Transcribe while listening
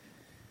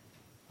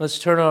Let's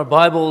turn our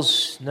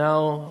Bibles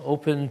now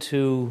open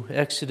to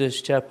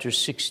Exodus chapter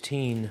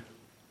 16.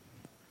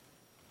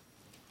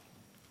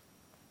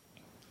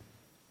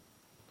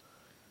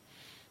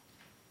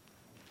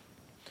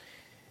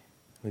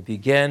 We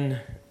begin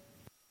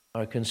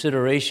our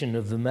consideration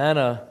of the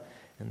manna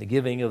and the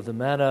giving of the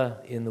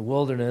manna in the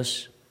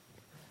wilderness.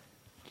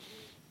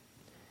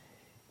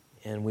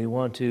 And we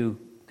want to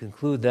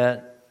conclude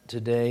that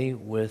today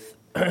with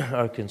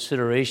our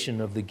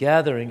consideration of the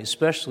gathering,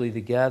 especially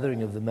the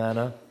gathering of the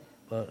manna.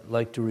 But I'd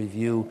like to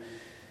review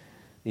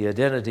the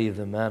identity of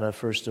the manna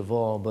first of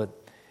all. But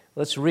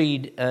let's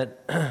read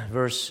at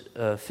verse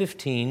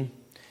 15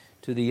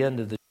 to the end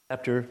of the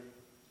chapter.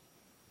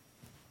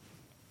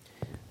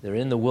 They're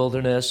in the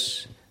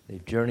wilderness.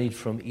 They've journeyed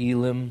from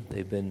Elim.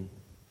 They've been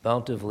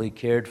bountifully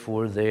cared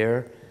for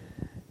there.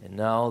 And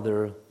now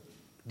they're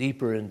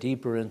deeper and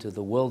deeper into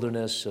the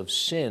wilderness of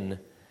sin.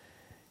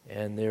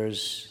 And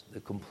there's the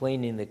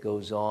complaining that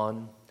goes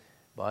on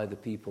by the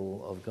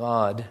people of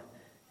God,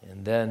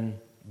 and then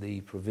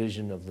the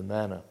provision of the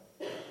manna,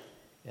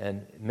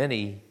 and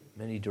many,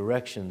 many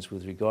directions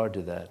with regard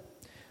to that.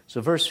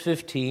 So verse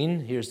 15,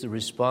 here's the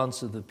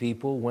response of the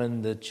people.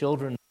 When the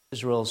children of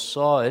Israel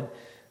saw it,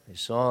 they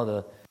saw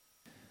the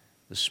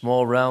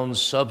small round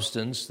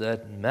substance,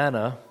 that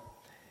manna,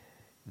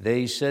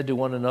 they said to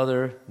one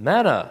another,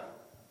 "Manna."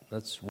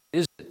 What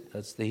is it?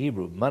 That's the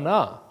Hebrew,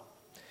 manna.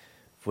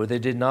 For they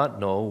did not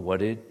know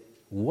what it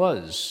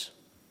was.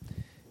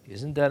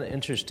 Isn't that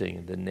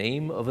interesting? The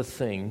name of a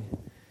thing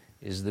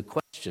is the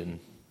question.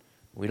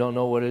 We don't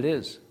know what it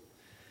is.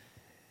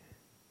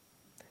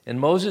 And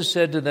Moses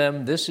said to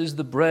them, "This is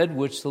the bread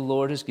which the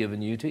Lord has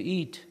given you to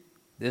eat.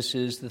 This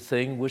is the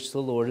thing which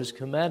the Lord has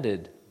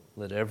commanded.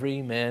 Let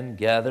every man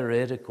gather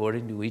it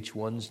according to each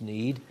one's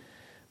need,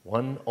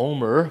 1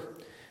 omer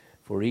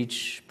for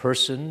each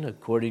person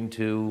according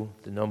to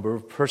the number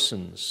of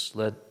persons.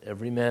 Let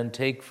every man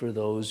take for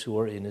those who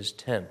are in his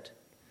tent."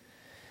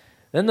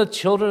 Then the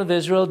children of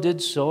Israel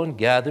did so and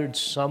gathered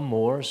some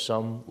more,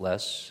 some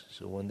less.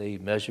 So when they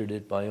measured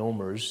it by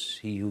omers,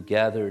 he who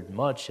gathered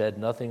much had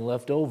nothing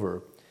left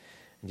over,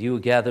 and he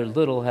who gathered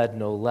little had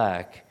no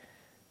lack.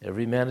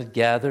 Every man had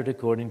gathered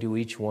according to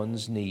each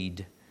one's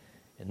need.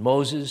 And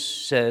Moses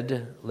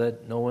said,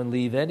 "Let no one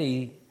leave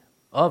any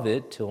of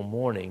it till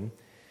morning."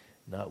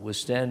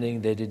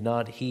 Notwithstanding, they did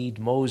not heed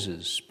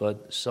Moses,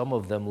 but some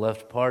of them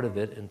left part of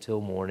it until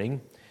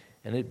morning,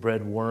 and it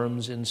bred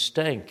worms and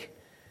stank.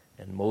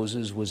 And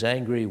Moses was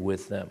angry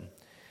with them.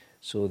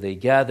 So they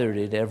gathered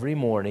it every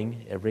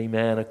morning, every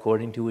man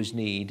according to his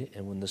need,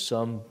 and when the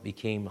sun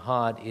became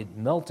hot, it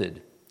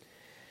melted.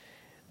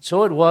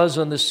 So it was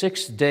on the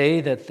 6th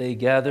day that they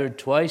gathered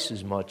twice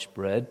as much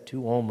bread,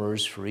 2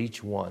 omers for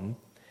each one.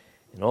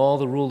 And all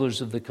the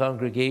rulers of the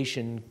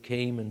congregation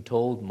came and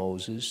told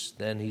Moses.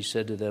 Then he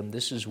said to them,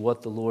 "This is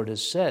what the Lord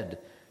has said.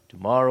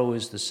 Tomorrow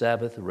is the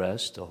Sabbath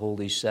rest, a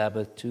holy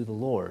Sabbath to the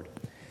Lord.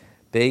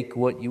 Bake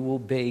what you will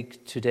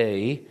bake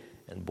today,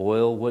 and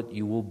boil what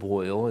you will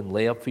boil, and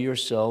lay up for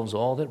yourselves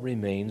all that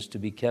remains to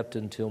be kept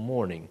until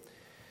morning."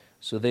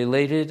 So they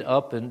laid it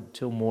up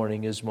until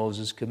morning as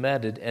Moses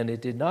commanded, and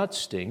it did not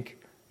stink,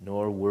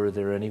 nor were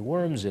there any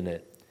worms in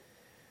it.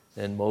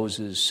 Then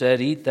Moses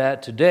said, "Eat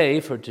that today,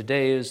 for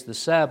today is the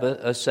Sabbath,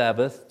 a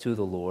Sabbath to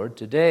the Lord.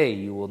 Today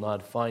you will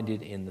not find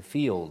it in the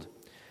field.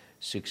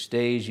 6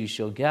 days you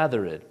shall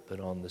gather it, but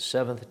on the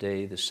 7th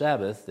day, the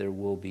Sabbath, there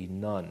will be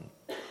none."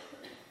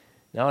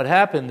 Now it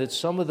happened that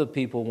some of the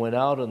people went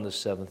out on the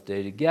 7th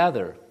day to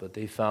gather, but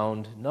they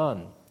found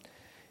none.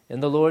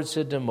 And the Lord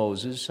said to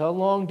Moses, "How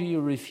long do you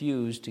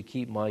refuse to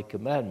keep my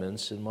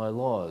commandments and my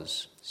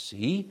laws?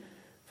 See,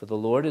 for the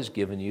Lord has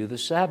given you the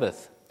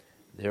Sabbath.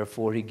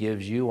 Therefore he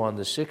gives you on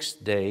the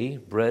 6th day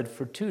bread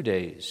for 2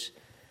 days.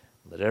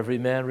 Let every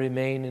man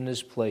remain in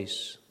his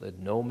place. Let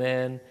no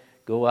man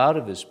go out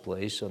of his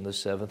place on the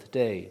 7th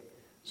day."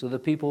 So the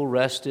people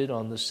rested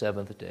on the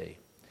 7th day.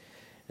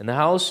 And the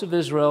house of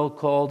Israel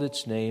called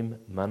its name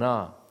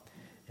Manna.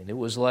 And it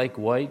was like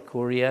white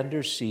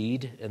coriander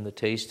seed, and the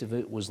taste of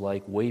it was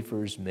like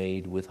wafers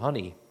made with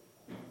honey.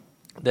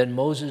 Then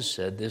Moses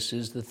said, "This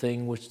is the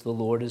thing which the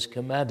Lord has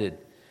commanded.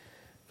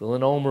 Fill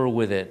an omer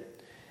with it,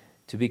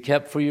 to be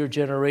kept for your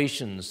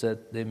generations,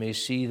 that they may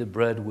see the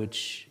bread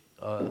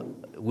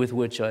with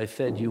which I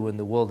fed you in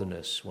the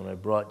wilderness, when I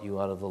brought you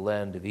out of the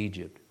land of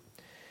Egypt."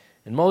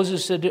 And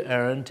Moses said to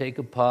Aaron, "Take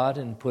a pot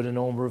and put an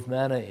omer of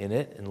manna in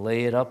it, and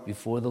lay it up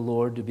before the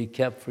Lord to be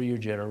kept for your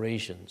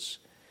generations."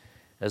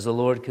 As the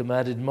Lord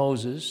commanded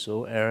Moses,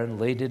 so Aaron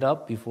laid it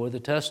up before the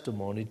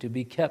testimony to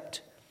be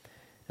kept.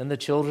 And the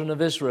children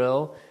of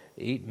Israel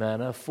ate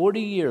manna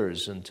 40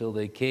 years until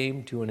they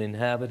came to an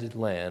inhabited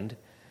land.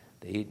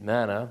 They ate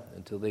manna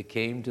until they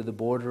came to the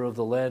border of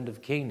the land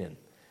of Canaan.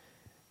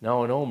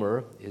 Now an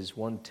omer is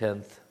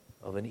 1/10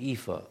 of an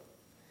ephah.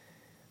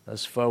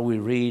 Thus far we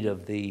read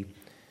of the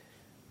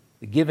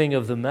giving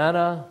of the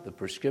manna, the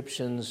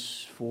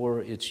prescriptions for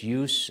its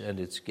use and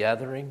its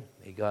gathering.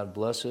 May God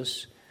bless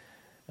us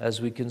as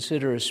we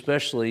consider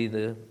especially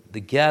the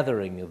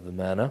gathering of the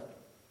manna,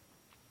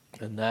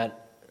 and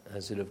that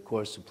as it, of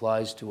course,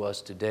 applies to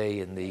us today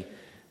in the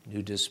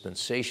new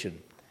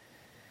dispensation.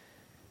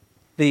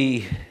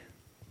 The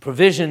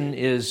provision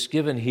is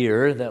given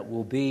here that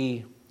will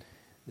be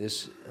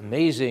this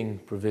amazing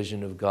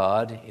provision of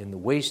God in the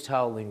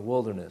waste-howling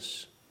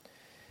wilderness.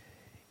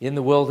 In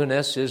the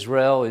wilderness,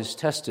 Israel is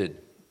tested,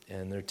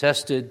 and they're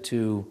tested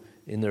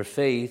in their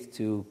faith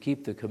to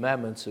keep the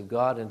commandments of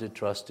God and to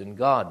trust in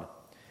God.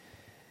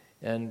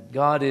 And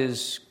God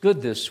is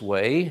good this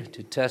way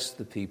to test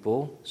the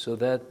people so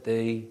that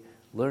they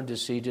learn to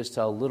see just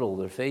how little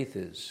their faith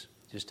is,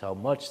 just how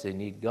much they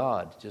need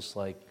God, just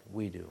like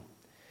we do.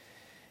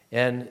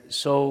 And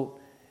so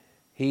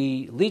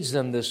he leads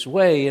them this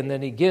way, and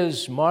then he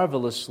gives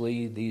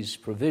marvelously these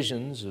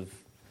provisions of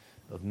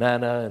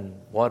manna and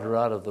water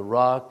out of the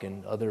rock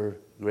and other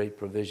great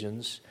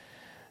provisions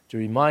to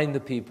remind the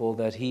people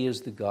that he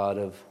is the God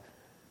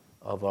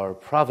of our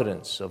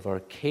providence, of our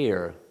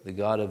care. The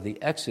God of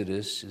the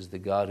Exodus is the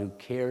God who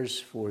cares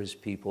for his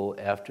people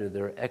after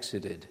they're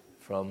exited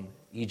from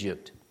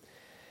Egypt.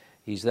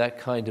 He's that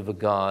kind of a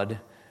God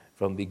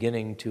from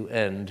beginning to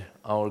end,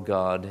 our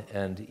God,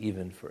 and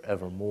even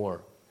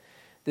forevermore.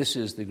 This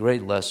is the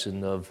great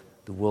lesson of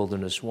the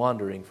wilderness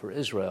wandering for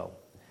Israel.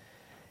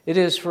 It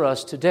is for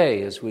us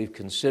today, as we've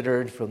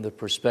considered from the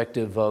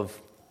perspective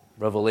of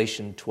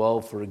Revelation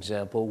 12, for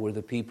example, where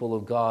the people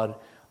of God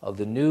of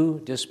the new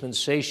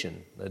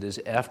dispensation, that is,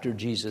 after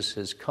Jesus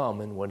has come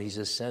and when he's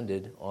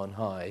ascended on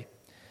high,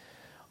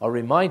 are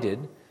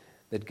reminded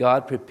that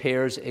God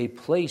prepares a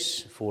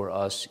place for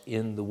us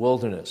in the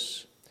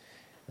wilderness.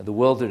 And the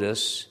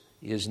wilderness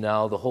is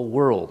now the whole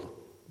world.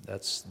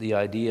 That's the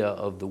idea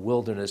of the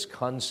wilderness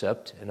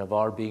concept and of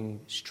our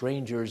being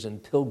strangers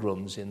and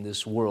pilgrims in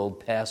this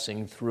world,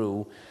 passing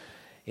through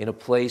in a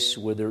place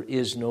where there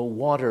is no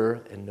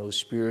water and no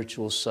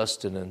spiritual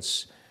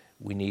sustenance.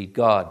 We need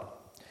God.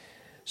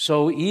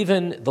 So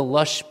even the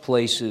lush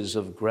places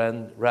of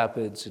Grand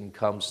Rapids and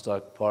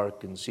Comstock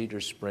Park and Cedar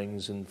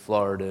Springs in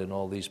Florida and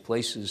all these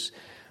places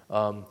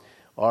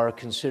are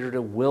considered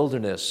a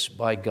wilderness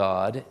by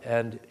God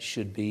and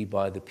should be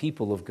by the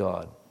people of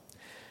God.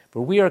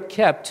 For we are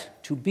kept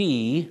to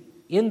be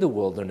in the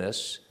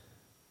wilderness,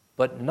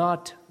 but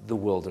not the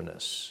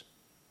wilderness.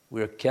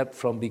 We are kept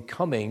from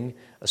becoming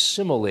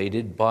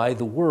assimilated by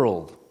the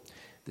world.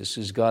 This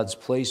is God's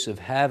place of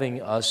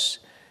having us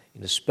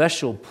in a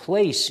special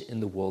place in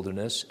the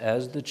wilderness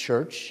as the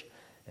church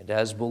and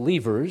as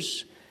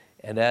believers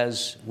and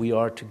as we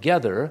are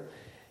together,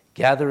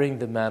 gathering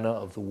the manna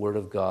of the Word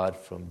of God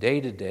from day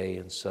to day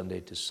and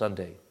Sunday to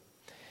Sunday.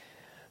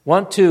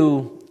 Want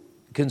to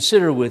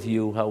consider with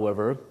you,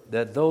 however,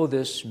 that though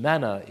this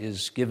manna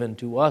is given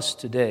to us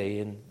today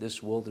in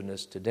this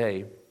wilderness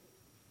today,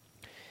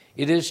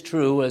 it is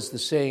true, as the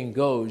saying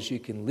goes, you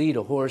can lead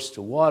a horse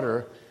to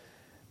water,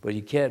 but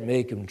you can't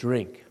make him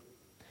drink.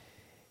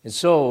 And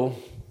so,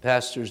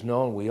 pastors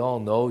know, and we all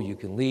know, you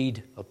can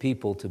lead a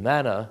people to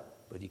manna,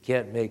 but you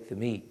can't make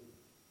them eat.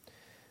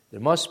 There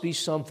must be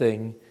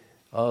something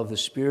of the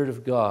Spirit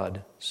of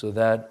God so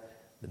that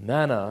the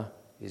manna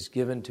is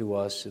given to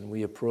us and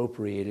we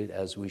appropriate it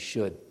as we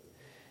should.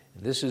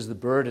 And this is the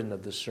burden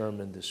of the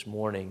sermon this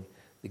morning,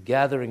 the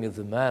gathering of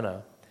the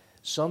manna,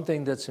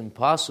 something that's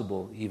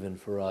impossible even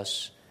for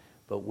us,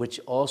 but which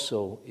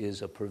also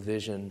is a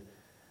provision,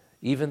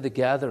 even the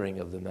gathering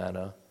of the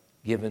manna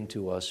given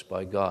to us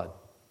by God.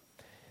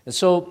 And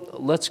so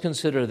let's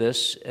consider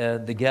this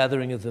and the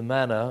gathering of the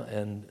manna,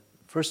 and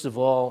first of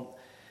all,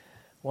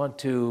 want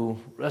to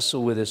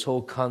wrestle with this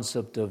whole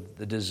concept of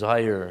the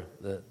desire,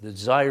 the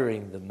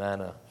desiring the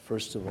manna,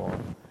 first of all.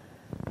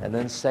 And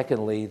then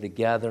secondly, the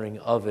gathering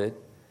of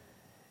it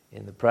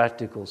in the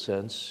practical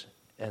sense.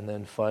 And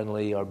then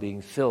finally, our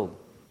being filled.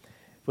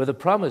 For the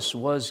promise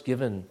was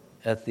given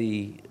at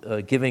the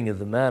giving of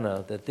the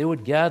manna that they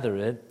would gather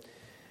it,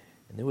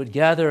 and they would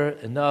gather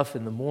enough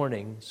in the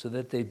morning so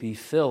that they'd be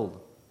filled.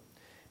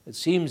 It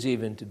seems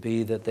even to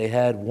be that they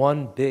had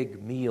one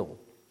big meal,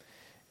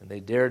 and they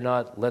dared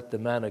not let the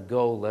manna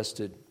go lest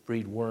it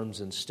breed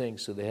worms and stink.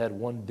 So they had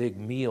one big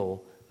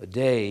meal a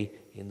day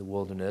in the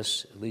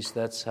wilderness. At least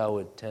that's how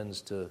it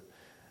tends to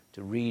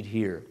read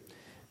here.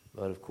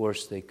 But of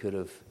course they could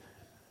have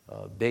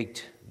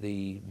baked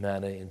the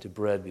manna into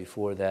bread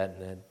before that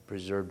and had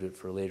preserved it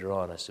for later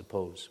on, I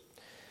suppose.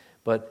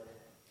 But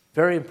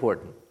very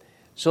important.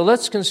 So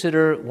let's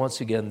consider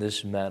once again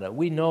this manna.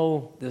 We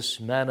know this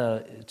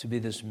manna to be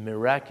this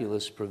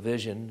miraculous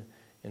provision.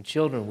 And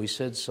children, we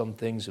said some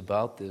things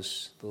about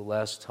this the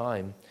last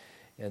time,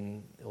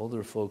 and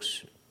older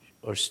folks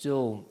are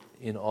still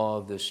in awe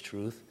of this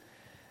truth,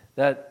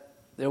 that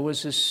there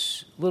was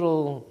this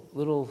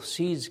little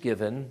seeds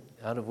given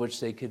out of which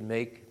they could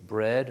make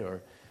bread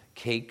or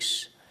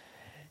cakes,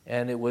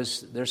 and it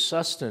was their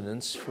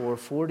sustenance for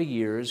 40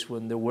 years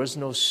when there was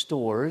no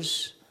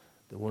stores,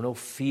 there were no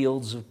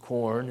fields of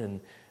corn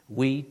and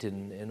wheat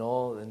and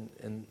all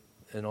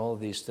of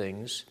these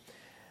things.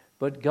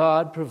 But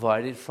God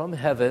provided from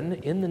heaven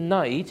in the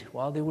night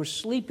while they were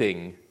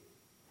sleeping.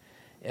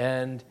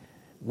 And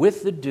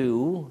with the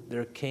dew,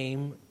 there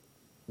came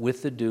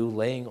with the dew,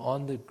 laying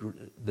on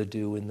the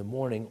dew in the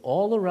morning,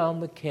 all around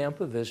the camp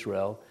of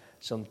Israel,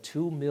 some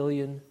 2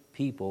 million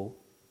people.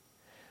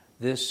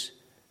 This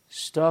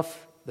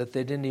stuff that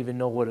they didn't even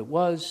know what it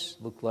was,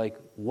 looked like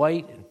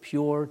white and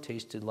pure,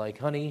 tasted like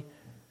honey.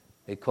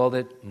 They called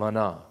it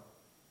manna.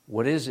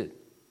 What is it?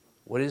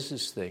 What is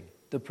this thing?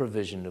 The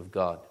provision of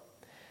God.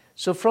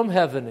 So from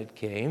heaven it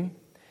came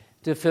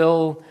to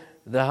fill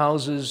the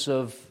houses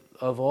of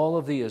all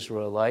of the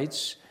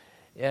Israelites,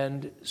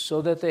 and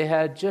so that they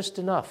had just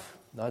enough,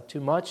 not too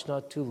much,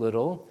 not too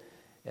little,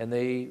 and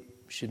they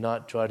should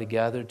not try to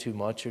gather too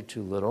much or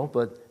too little,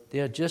 but they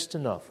had just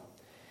enough.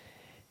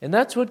 And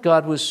that's what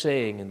God was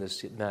saying in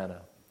this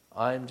manna.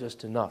 I'm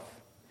just enough.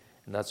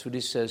 And that's what he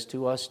says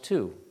to us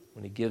too,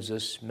 when he gives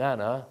us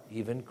manna,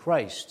 even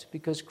Christ,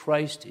 because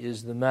Christ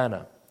is the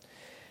manna.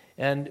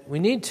 And we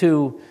need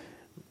to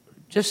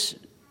just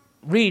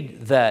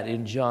read that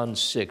in John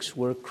 6,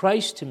 where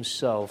Christ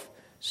himself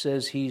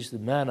says he's the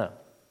manna.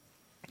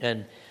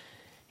 And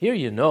here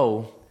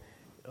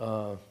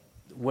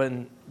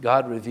when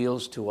God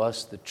reveals to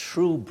us the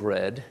true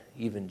bread,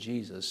 even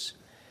Jesus,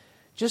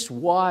 just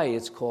why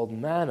it's called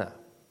manna.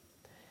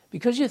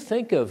 Because you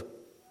think of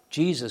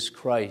Jesus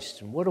Christ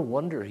and what a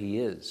wonder he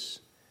is.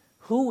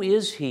 Who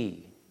is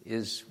he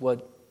is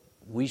what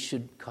we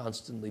should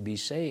constantly be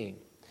saying.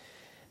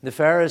 The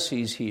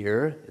Pharisees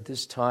here, at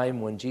this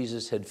time when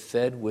Jesus had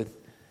fed with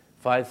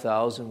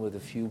 5,000 with a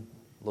few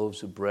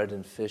loaves of bread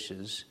and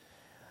fishes,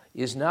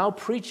 is now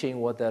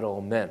preaching what that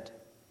all meant.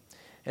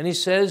 And he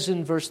says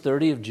in verse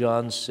 30 of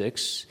John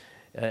 6,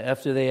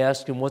 after they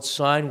ask him, what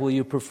sign will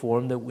you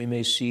perform that we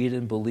may see it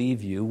and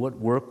believe you? What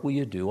work will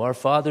you do? Our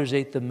fathers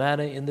ate the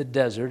manna in the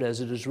desert,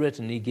 as it is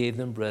written, he gave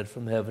them bread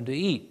from heaven to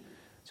eat.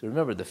 So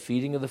remember, the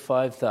feeding of the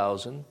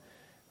 5,000,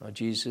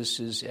 Jesus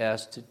is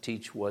asked to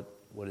teach what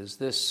is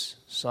this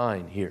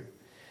sign here.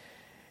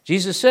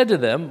 Jesus said to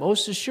them,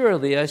 most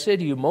assuredly, I say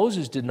to you,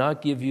 Moses did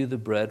not give you the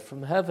bread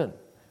from heaven,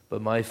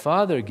 but my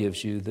Father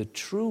gives you the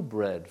true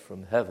bread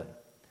from heaven.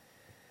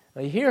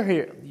 Now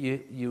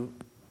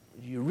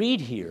you read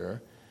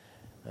here,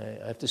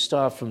 I have to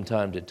stop from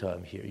time to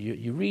time here.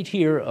 You read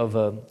here of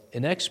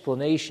an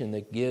explanation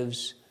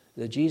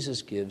that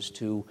Jesus gives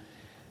to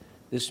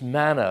this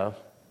manna,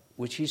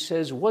 which he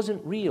says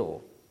wasn't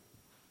real,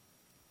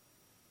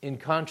 in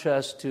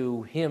contrast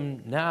to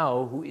him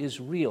now who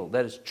is real.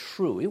 That is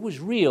true. It was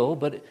real,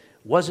 but it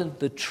wasn't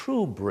the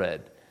true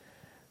bread.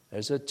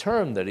 There's a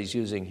term that he's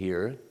using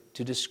here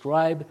to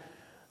describe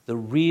the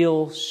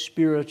real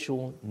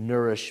spiritual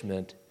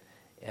nourishment,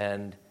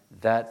 and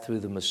that through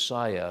the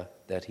Messiah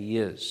that he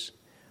is.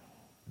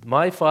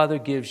 My Father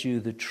gives you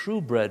the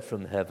true bread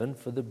from heaven,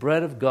 for the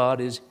bread of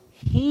God is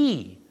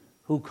he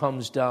who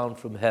comes down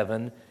from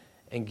heaven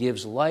and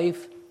gives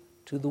life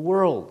to the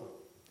world.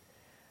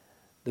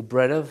 The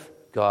bread of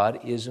God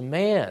is a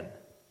man,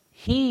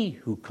 he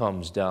who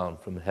comes down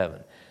from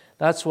heaven.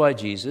 That's why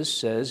Jesus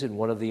says in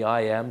one of the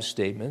I am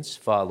statements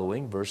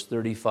following, verse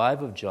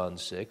 35 of John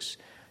 6,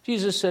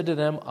 Jesus said to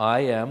them,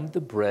 I am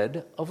the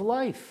bread of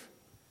life.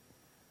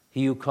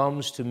 He who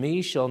comes to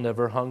me shall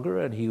never hunger,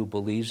 and he who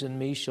believes in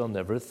me shall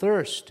never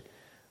thirst.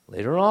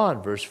 Later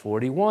on, verse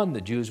 41,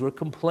 the Jews were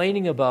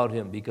complaining about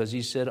him because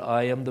he said,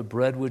 I am the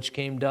bread which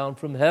came down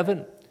from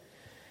heaven.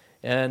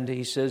 And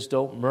he says,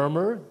 don't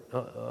murmur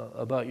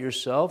about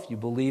yourself. You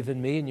believe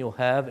in me and you'll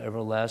have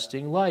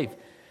everlasting life.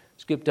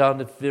 Skip down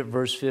to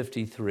verse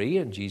 53,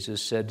 and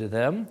Jesus said to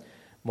them,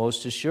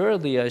 most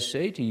assuredly I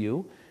say to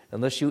you,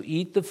 unless you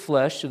eat the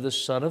flesh of the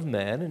Son of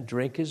Man and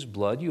drink his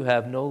blood, you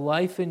have no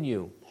life in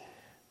you.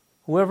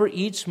 Whoever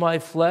eats my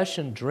flesh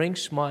and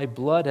drinks my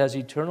blood has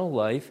eternal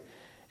life,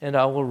 and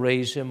I will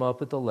raise him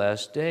up at the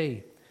last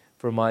day.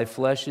 For my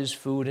flesh is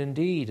food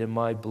indeed, and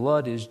my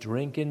blood is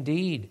drink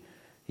indeed.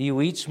 He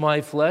who eats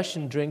my flesh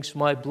and drinks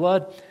my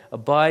blood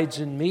abides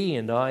in me,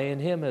 and I in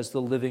him, as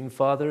the living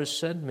Father has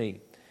sent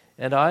me.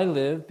 And I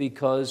live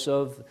because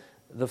of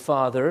the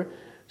Father,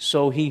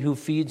 so he who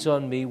feeds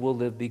on me will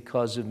live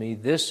because of me.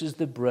 This is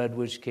the bread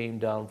which came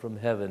down from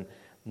heaven.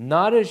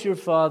 Not as your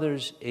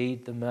fathers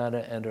ate the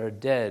manna and are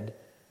dead.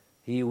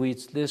 He who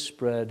eats this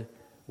bread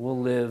will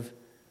live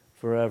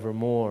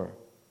forevermore.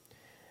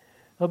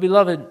 Now,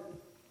 beloved,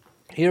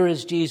 here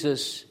is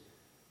Jesus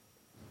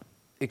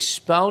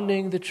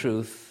expounding the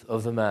truth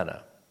of the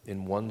manna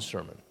in one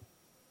sermon.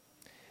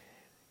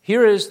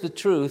 Here is the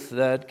truth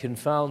that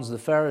confounds the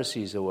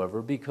Pharisees,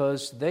 however,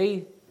 because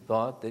they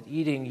thought that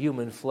eating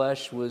human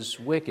flesh was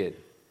wicked,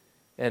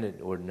 and it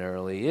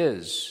ordinarily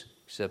is,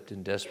 except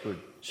in desperate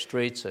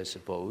straits, I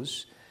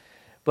suppose.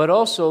 But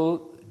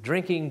also,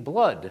 drinking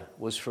blood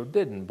was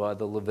forbidden by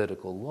the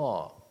Levitical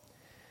law.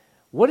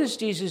 What is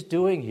Jesus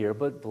doing here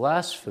but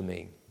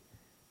blaspheming?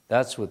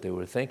 That's what they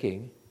were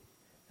thinking.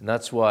 And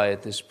that's why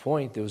at this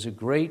point there was a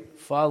great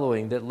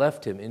following that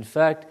left him. In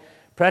fact,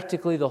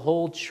 practically the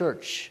whole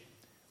church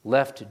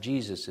left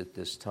Jesus at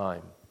this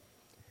time.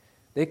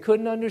 They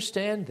couldn't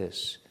understand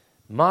this.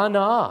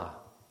 Manna,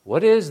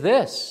 what is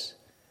this?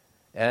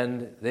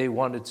 And they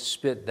wanted to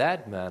spit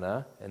that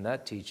manna and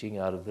that teaching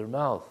out of their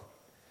mouth.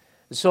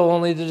 So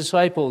only the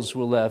disciples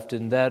were left,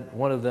 and that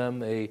one of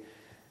them, a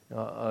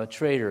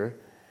traitor,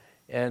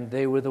 and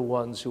they were the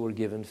ones who were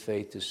given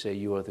faith to say,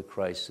 "You are the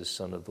Christ, the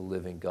Son of the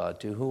living God.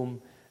 To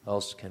whom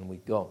else can we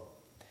go?"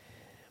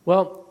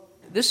 Well,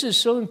 this is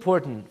so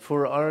important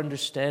for our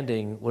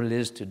understanding what it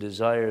is to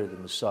desire the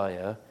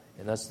Messiah,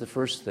 and that's the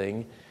first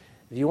thing.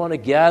 If you want to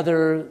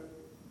gather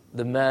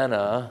the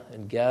manna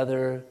and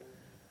gather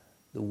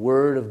the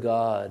Word of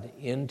God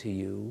into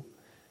you,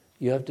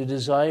 you have to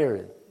desire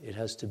it. It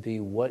has to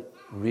be what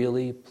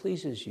really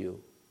pleases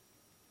you.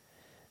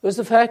 Because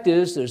the fact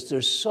is,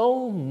 there's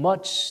so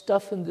much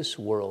stuff in this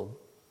world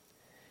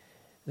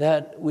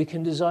that we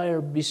can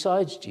desire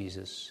besides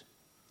Jesus.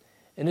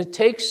 And it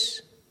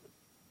takes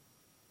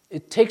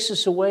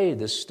us away,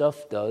 this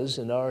stuff does,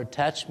 and our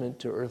attachment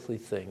to earthly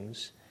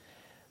things,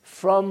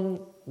 from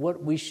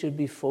what we should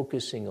be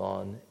focusing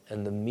on,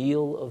 and the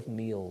meal of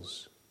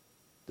meals,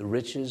 the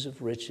riches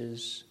of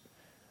riches,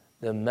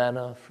 the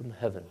manna from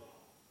heaven.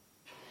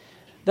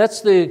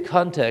 That's the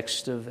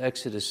context of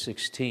Exodus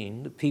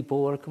 16. The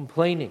people are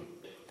complaining,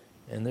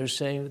 and they're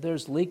saying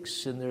there's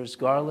leeks and there's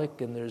garlic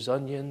and there's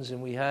onions,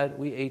 and we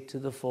ate to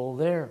the full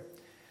there.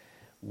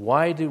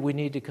 Why did we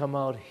need to come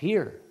out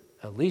here?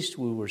 At least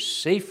we were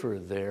safer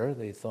there,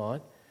 they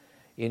thought,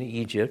 in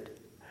Egypt.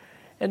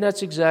 And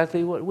that's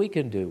exactly what we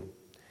can do.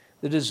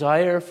 The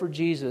desire for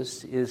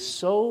Jesus is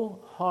so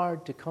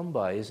hard to come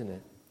by, isn't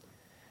it?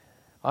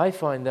 I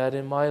find that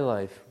in my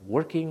life,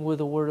 working with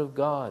the Word of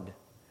God.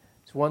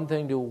 It's one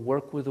thing to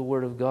work with the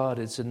Word of God.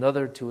 It's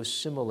another to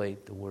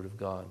assimilate the Word of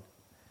God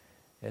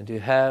and to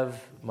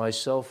have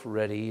myself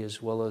ready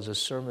as well as a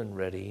sermon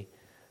ready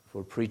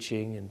for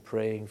preaching and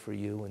praying for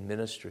you and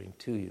ministering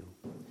to you.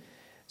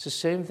 It's the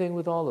same thing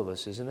with all of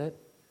us, isn't it?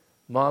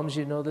 Moms,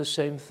 you know the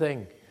same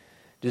thing.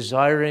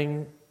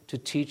 Desiring to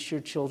teach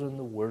your children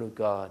the Word of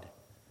God.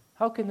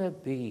 How can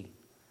that be?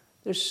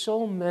 There's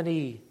so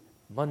many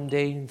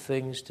mundane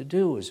things to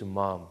do as a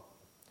mom.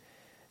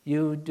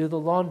 You do the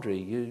laundry,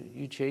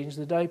 you change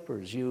the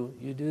diapers, you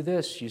do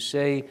this, you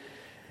say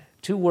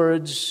 2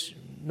 words,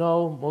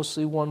 no,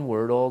 mostly 1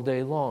 word all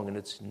day long, and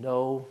it's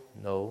no,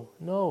 no,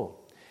 no.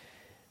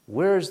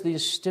 Where's the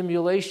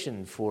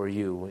stimulation for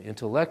you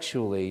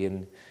intellectually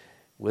and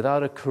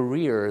without a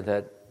career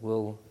that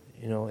will,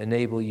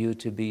 enable you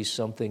to be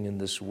something in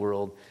this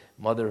world?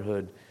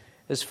 Motherhood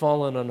has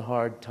fallen on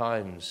hard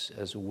times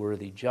as a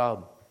worthy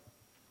job.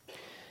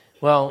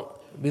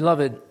 Well,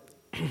 beloved,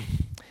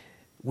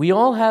 we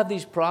all have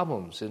these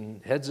problems,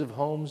 and heads of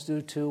homes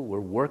do too. We're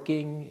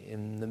working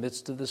in the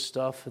midst of the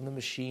stuff and the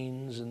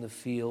machines and the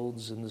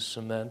fields and the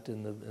cement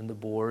and the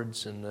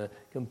boards and the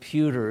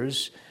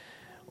computers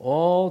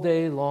all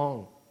day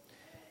long,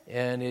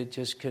 and it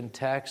just can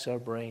tax our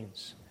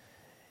brains.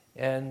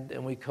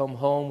 And we come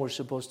home, we're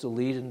supposed to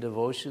lead in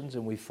devotions,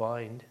 and we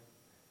find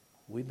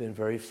we've been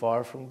very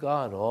far from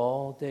God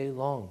all day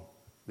long.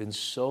 Been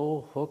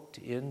so hooked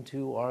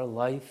into our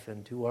life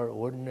and to our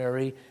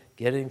ordinary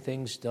getting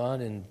things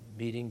done and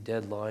meeting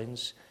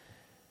deadlines.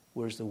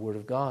 Where's the Word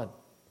of God?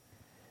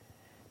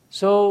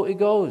 So it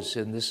goes,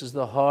 and this is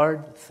the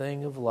hard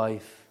thing of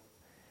life.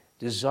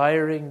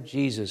 Desiring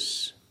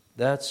Jesus,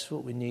 that's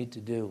what we need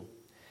to do.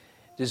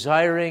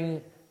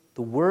 Desiring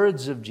the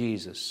words of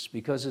Jesus,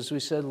 because as we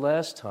said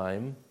last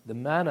time, the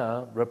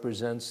manna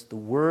represents the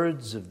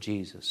words of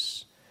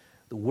Jesus,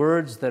 the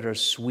words that are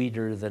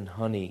sweeter than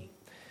honey,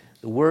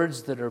 the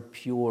words that are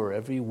pure,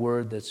 every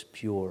word that's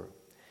pure.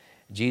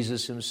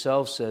 Jesus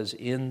himself says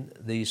in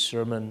the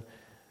sermon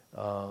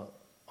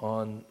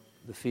on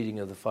the feeding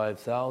of the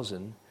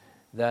 5,000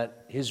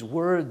 that his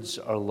words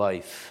are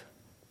life.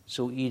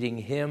 So eating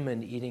him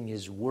and eating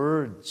his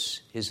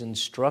words, his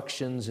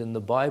instructions in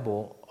the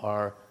Bible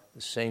are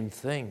the same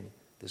thing.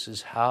 This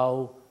is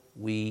how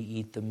we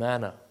eat the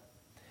manna.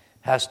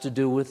 Has to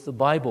do with the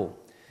Bible.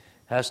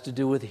 Has to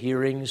do with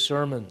hearing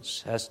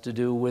sermons. Has to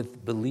do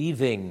with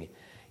believing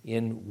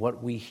in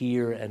what we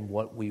hear and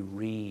what we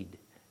read,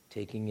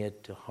 taking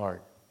it to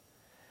heart.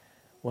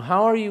 Well,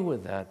 how are you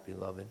with that,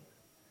 beloved?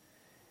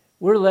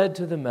 We're led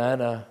to the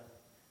manna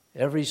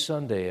every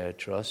Sunday, I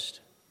trust.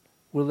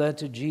 We're led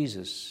to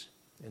Jesus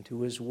and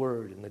to his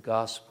word and the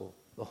gospel,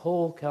 the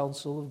whole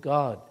counsel of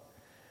God.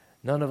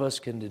 None of us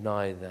can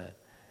deny that.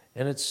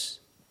 And it's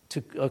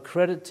a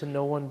credit to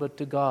no one but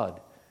to God,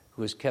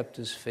 who has kept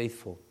us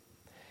faithful.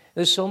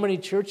 There's so many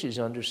churches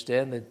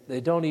understand that they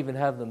don't even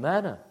have the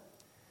manna.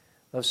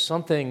 Of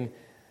something,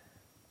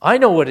 I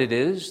know what it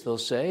is, they'll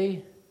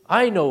say.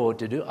 I know what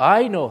to do.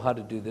 I know how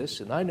to do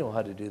this, and I know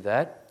how to do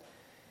that.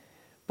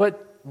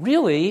 But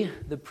really,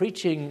 the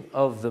preaching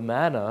of the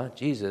manna,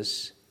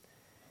 Jesus,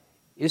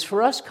 is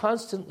for us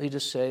constantly to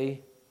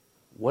say,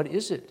 what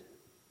is it?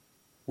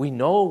 We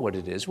know what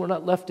it is. We're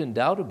not left in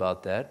doubt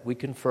about that. We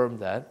confirm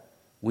that.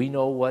 We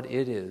know what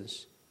it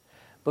is.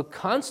 But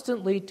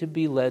constantly to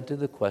be led to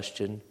the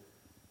question,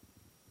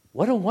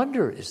 what a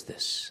wonder is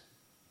this?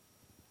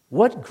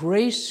 What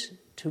grace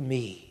to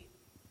me.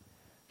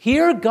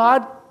 Here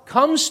God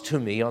comes to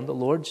me on the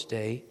Lord's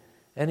day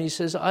and he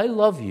says, I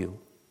love you.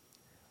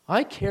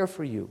 I care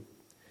for you.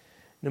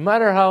 No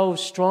matter how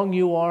strong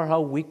you are,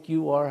 how weak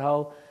you are,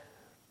 how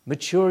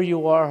mature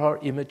you are, how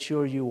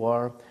immature you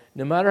are,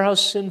 no matter how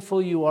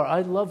sinful you are,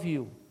 I love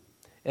you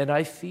and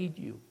I feed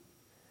you.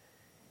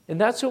 And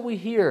that's what we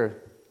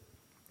hear.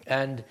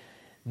 And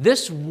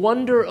this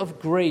wonder of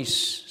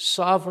grace,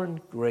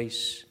 sovereign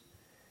grace,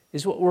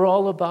 is what we're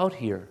all about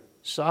here.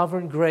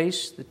 Sovereign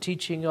grace, the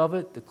teaching of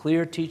it, the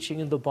clear teaching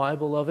in the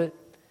Bible of it,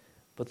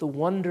 but the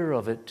wonder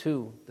of it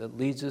too, that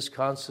leads us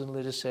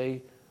constantly to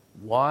say,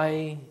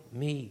 why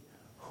me?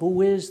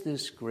 Who is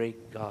this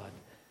great God?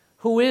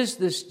 Who is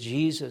this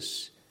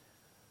Jesus?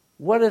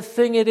 What a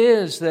thing it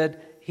is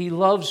that He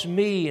loves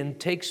me and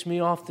takes me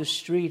off the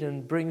street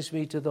and brings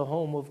me to the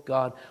home of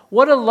God.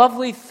 What a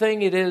lovely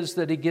thing it is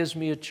that He gives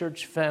me a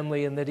church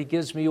family and that He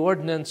gives me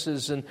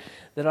ordinances and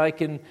that I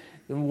can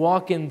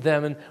walk in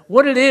them. And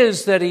what it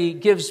is that He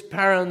gives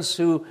parents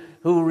who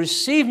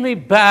receive me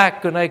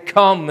back when I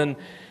come and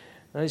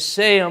I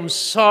say, I'm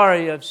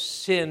sorry, I've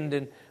sinned.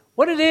 And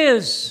what it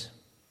is.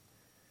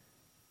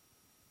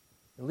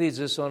 It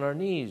leads us on our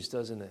knees,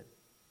 doesn't it?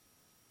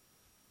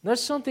 And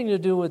that's something to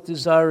do with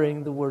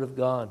desiring the Word of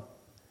God.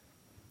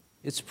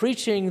 It's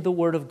preaching the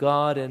Word of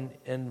God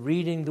and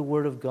reading the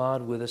Word of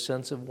God with a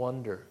sense of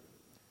wonder.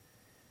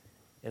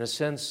 In a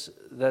sense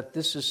that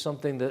this is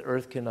something that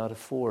earth cannot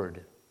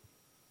afford.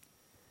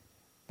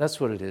 That's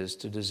what it is,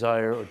 to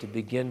desire or to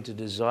begin to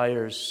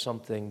desire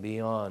something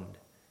beyond.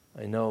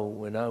 I know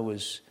when I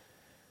was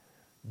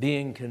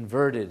being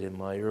converted in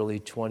my early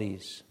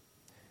 20s,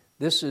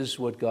 this is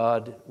what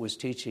God was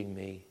teaching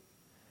me.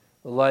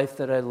 The life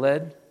that I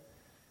led,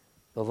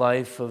 the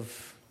life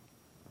of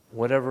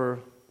whatever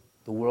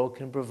the world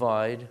can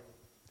provide,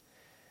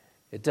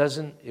 it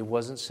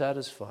wasn't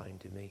satisfying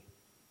to me.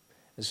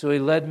 And so He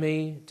led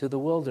me to the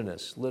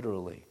wilderness,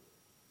 literally.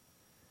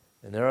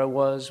 And there I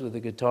was with a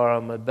guitar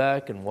on my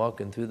back and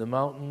walking through the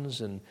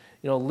mountains and,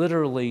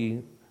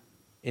 literally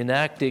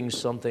enacting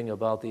something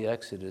about the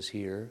Exodus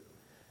here.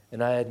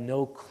 And I had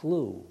no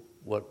clue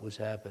what was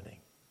happening.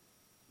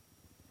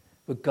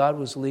 But God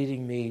was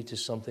leading me to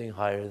something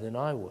higher than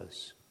I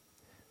was.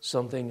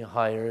 Something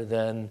higher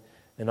than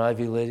an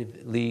Ivy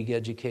League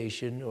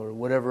education or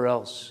whatever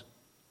else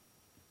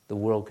the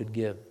world could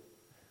give.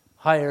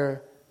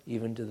 Higher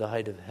even to the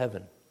height of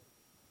heaven.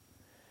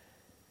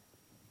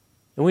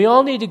 And we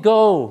all need to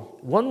go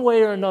one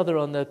way or another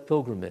on that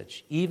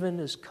pilgrimage, even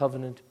as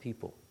covenant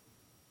people.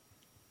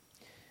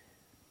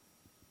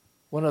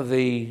 One of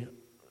the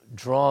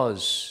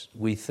draws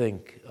we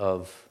think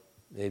of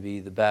maybe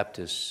the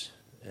Baptists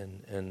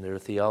and their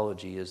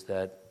theology is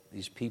that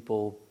these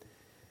people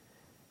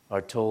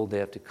are told they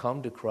have to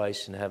come to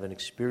Christ and have an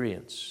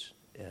experience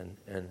and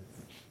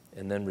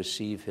then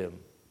receive Him.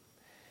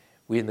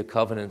 We in the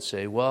covenant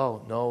say,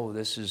 well, no,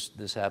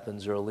 this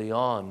happens early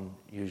on,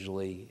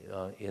 usually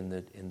in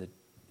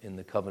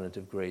the covenant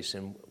of grace,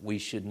 and we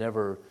should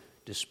never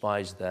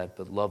despise that,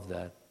 but love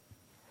that.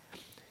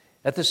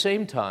 At the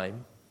same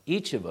time,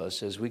 each of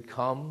us, as we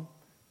come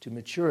to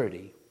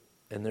maturity,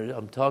 and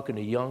I'm talking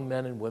to young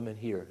men and women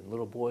here, and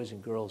little boys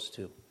and girls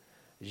too,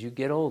 as you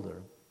get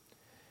older,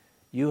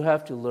 you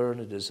have to learn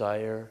a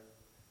desire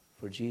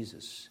for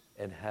Jesus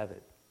and have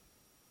it.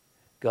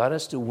 God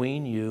has to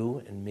wean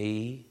you and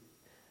me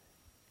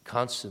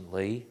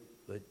constantly,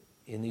 but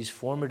in these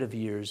formative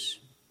years,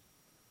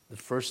 the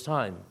first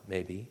time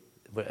maybe,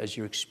 but as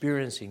you're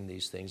experiencing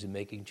these things and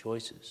making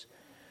choices,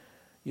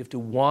 you have to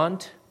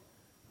want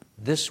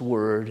this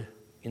Word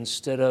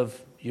instead of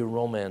your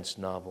romance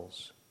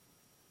novels.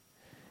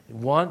 You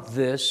want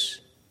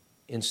this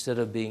instead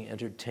of being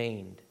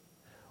entertained.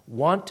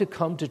 Want to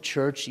come to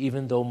church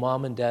even though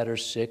mom and dad are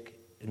sick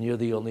and you're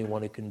the only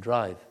one who can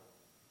drive.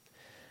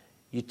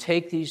 You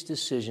take these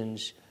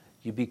decisions,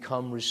 you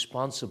become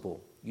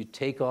responsible. You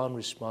take on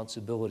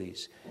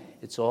responsibilities.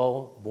 It's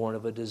all born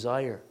of a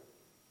desire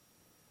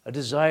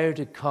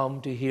to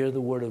come to hear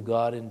the Word of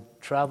God and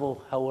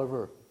travel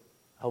however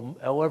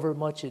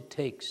much it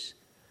takes,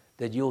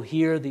 that you'll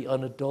hear the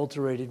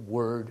unadulterated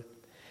Word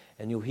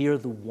and you'll hear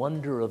the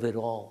wonder of it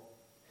all.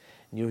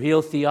 And you'll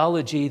hear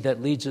theology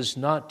that leads us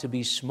not to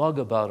be smug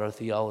about our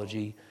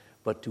theology,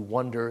 but to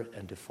wonder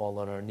and to fall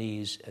on our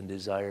knees and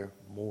desire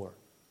more.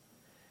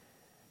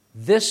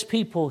 This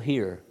people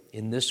here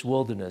in this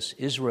wilderness,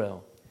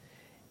 Israel,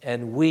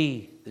 and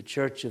we, the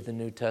Church of the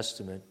New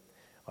Testament,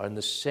 are in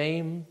the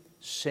same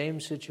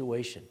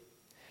situation.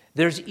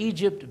 There's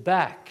Egypt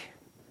back.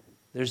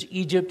 There's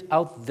Egypt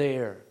out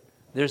there.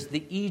 There's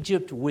the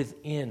Egypt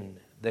within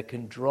that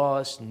can draw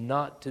us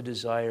not to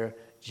desire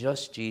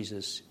just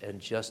Jesus and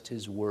just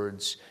His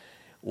words,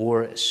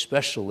 or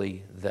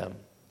especially them.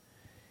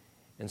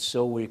 And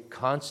so we're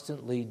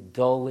constantly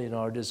dull in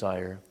our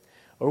desire.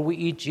 Or we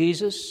eat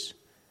Jesus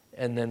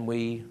and then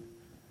we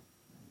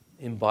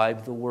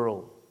imbibe the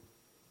world.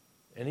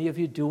 Any of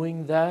you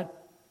doing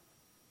that?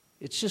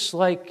 It's just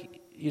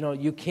like,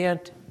 you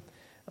can't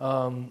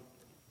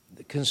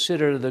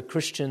consider the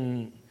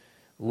Christian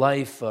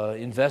life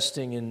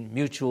investing in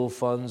mutual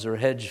funds or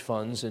hedge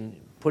funds and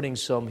putting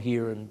some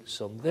here and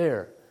some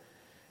there.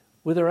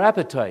 With our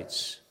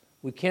appetites,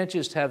 We can't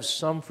just have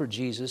some for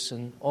Jesus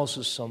and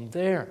also some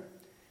there.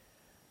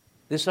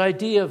 This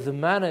idea of the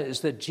manna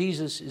is that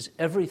Jesus is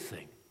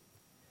everything.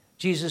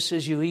 Jesus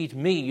says, you eat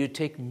me, you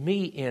take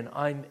me in,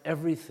 I'm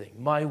everything.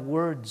 My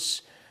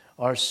words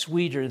are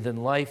sweeter than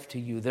life to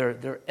you.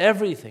 They're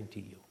everything to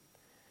you.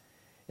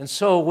 And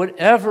so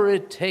whatever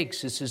it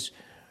takes, it's this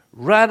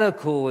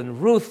radical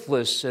and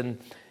ruthless and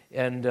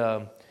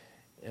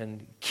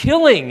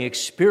killing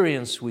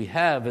experience we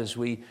have as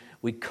we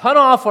cut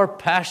off our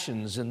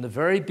passions in the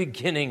very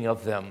beginning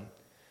of them.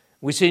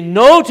 We say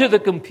no to the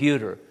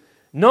computer,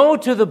 no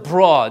to the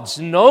broads,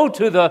 no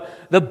to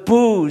the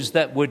booze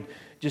that would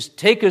just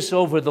take us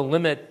over the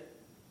limit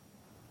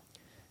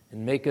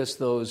and make us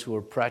those who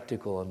are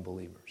practical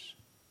unbelievers.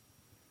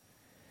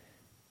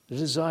 The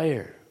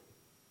desire.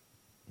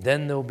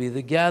 Then there'll be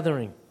the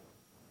gathering.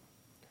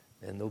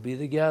 Then there'll be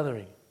the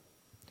gathering.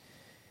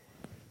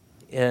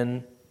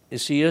 And you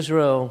see,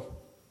 Israel,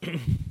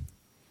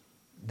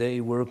 they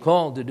were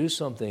called to do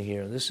something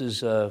here. This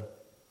is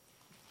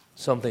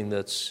something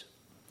that's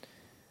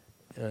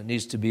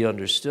needs to be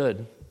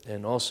understood,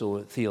 and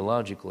also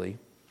theologically.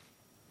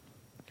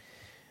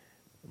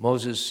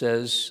 Moses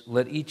says,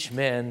 let each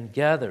man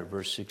gather,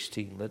 verse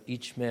 16. Let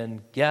each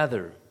man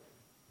gather.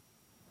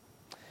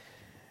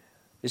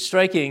 It's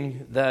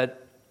striking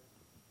that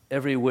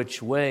every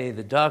which way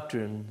the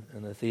doctrine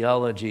and the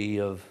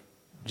theology of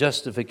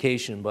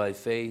justification by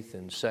faith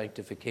and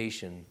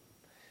sanctification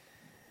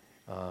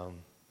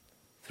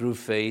through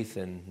faith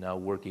and now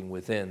working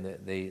within,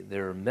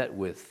 they're met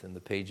with in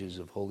the pages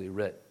of Holy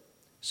Writ.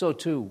 So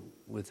too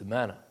with the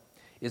manna.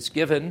 It's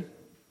given,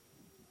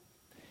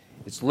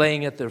 it's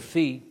laying at their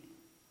feet,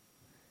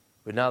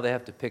 but now they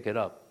have to pick it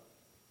up.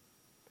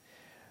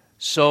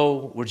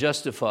 So we're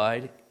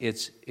justified.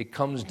 It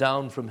comes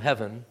down from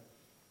heaven.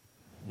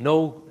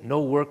 No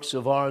works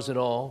of ours at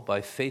all,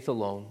 by faith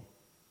alone.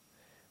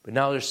 But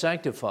now they're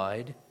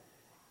sanctified,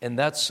 and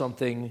that's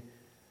something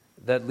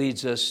that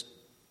leads us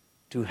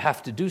to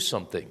have to do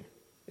something.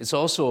 It's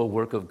also a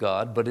work of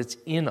God, but it's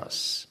in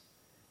us.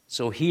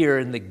 So here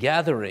in the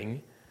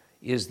gathering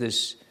is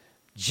this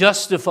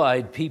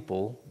justified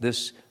people,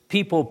 this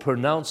people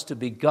pronounced to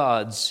be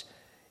God's,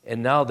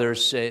 and now they're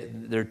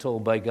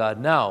told by God,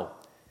 now,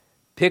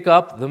 pick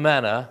up the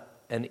manna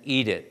and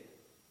eat it.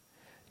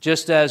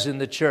 Just as in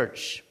the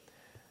church,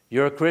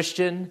 you're a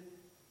Christian,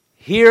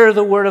 hear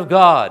the word of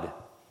God,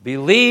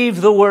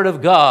 believe the word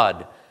of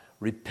God,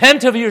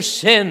 repent of your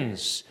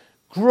sins,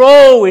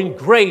 grow in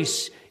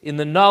grace in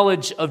the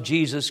knowledge of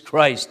Jesus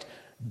Christ.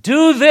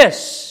 Do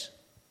this,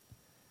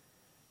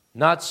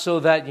 not so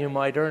that you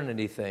might earn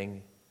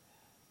anything,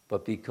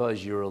 but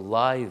because you're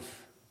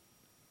alive.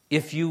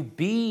 If you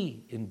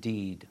be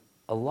indeed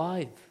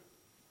alive.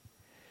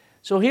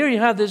 So here you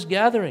have this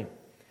gathering.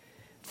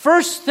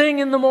 First thing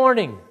in the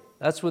morning,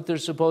 that's what they're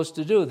supposed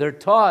to do. They're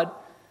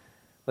taught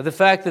by the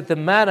fact that the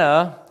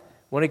manna,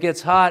 when it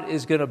gets hot,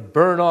 is going to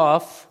burn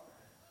off,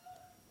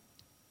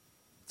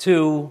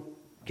 to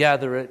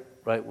gather it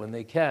right when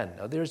they can.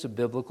 Now there's a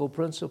biblical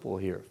principle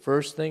here.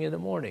 First thing in the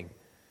morning.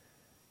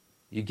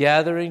 You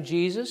gathering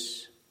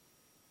Jesus?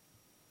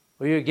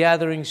 Or you're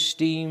gathering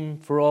steam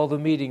for all the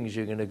meetings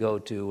you're going to go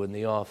to in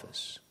the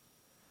office?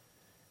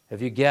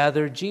 Have you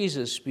gathered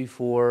Jesus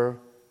before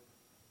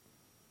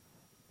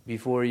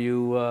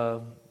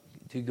you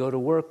to go to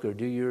work or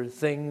do your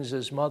things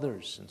as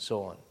mothers and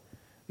so on?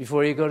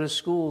 Before you go to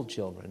school,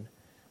 children,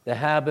 the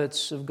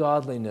habits of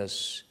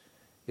godliness,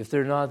 if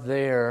they're not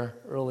there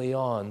early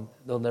on,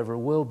 they'll never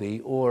will be,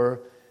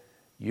 or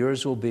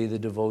yours will be the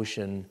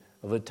devotion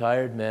of a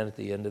tired man at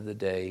the end of the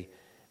day,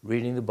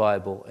 reading the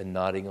Bible and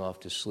nodding off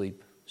to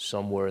sleep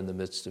somewhere in the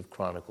midst of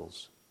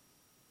Chronicles,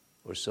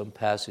 or some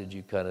passage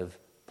you kind of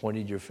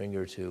pointed your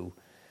finger to,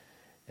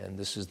 and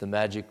this is the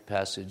magic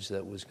passage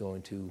that was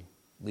going to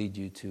lead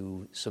you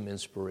to some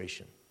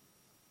inspiration.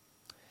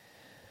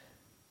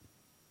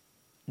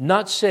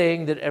 Not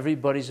saying that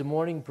everybody's a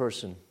morning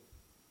person,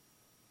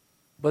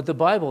 but the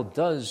Bible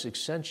does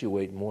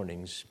accentuate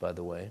mornings, by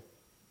the way,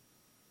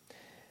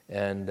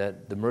 and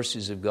that the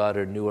mercies of God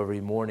are new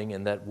every morning,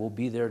 and that we'll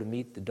be there to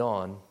meet the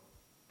dawn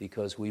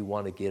because we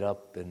want to get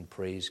up and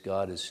praise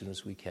God as soon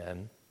as we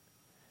can.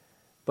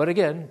 But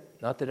again,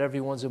 not that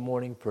everyone's a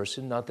morning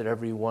person, not that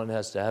everyone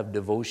has to have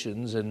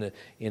devotions in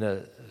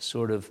a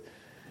sort of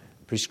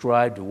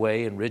prescribed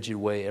way and rigid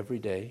way every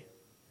day.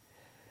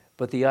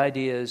 But the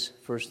idea is,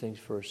 first things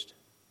first,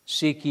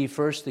 seek ye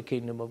first the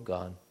kingdom of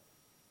God.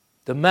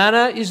 The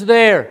manna is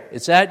there.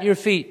 It's at your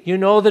feet. You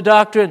know the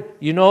doctrine.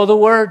 You know the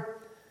word.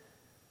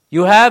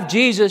 You have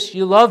Jesus.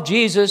 You love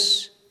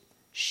Jesus.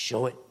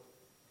 Show it.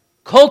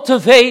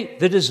 Cultivate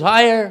the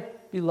desire,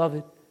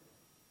 beloved.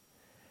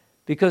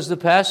 Because the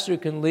pastor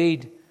can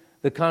lead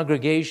the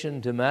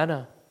congregation to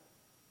manna,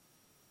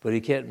 but he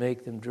can't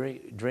make them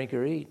drink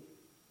or eat,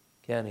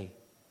 can he?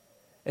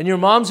 And your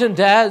moms and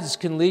dads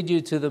can lead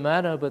you to the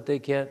manna, but they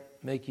can't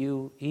make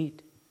you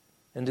eat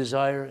and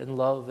desire and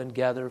love and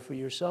gather for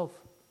yourself.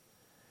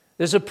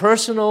 There's a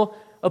personal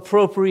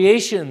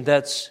appropriation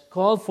that's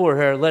called for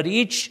here. Let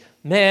each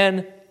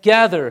man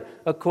gather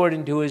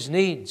according to his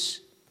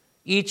needs.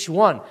 Each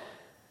one.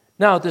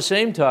 Now, at the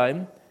same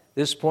time,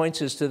 this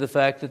points us to the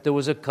fact that there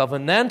was a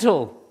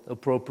covenantal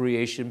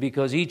appropriation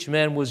because each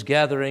man was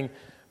gathering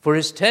for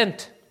his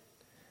tent,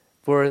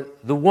 for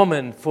the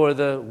woman, for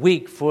the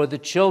weak, for the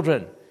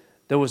children.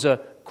 There was a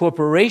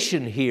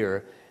corporation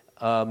here,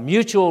 a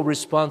mutual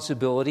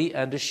responsibility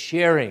and a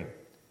sharing.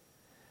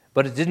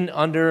 But it didn't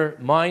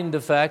undermine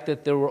the fact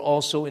that there were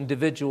also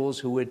individuals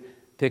who would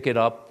pick it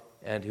up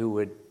and who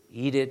would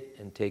eat it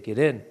and take it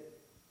in.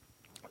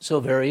 So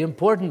very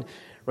important,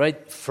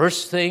 right?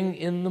 First thing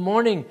in the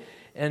morning,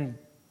 and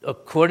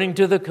according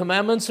to the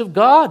commandments of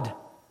God.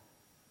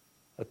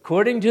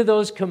 According to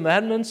those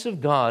commandments of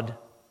God,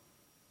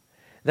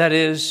 that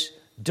is,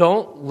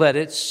 don't let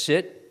it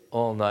sit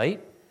all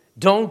night.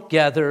 Don't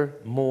gather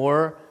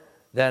more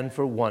than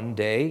for one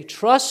day.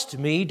 Trust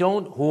me,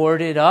 don't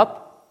hoard it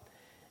up.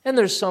 And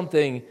there's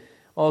something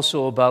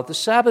also about the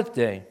Sabbath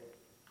day.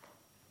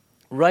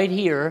 Right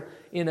here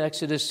in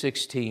Exodus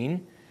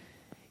 16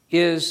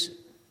 is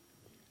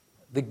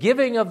the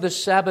giving of the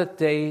Sabbath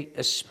day,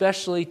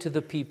 especially to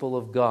the people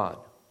of God.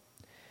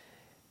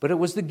 But it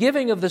was the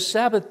giving of the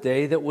Sabbath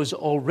day that was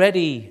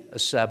already a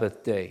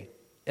Sabbath day.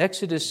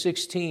 Exodus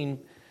 16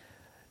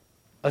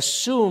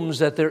 assumes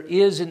that there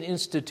is an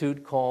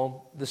institute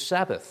called the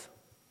Sabbath.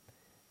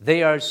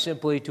 They are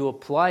simply to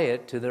apply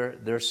it to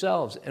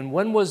themselves. And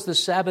when was the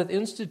Sabbath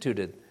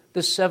instituted?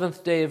 The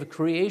seventh day of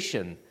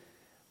creation,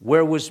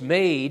 where was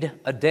made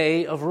a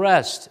day of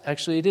rest.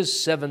 Actually, it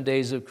is 7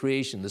 days of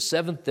creation. The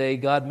seventh day,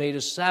 God made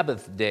a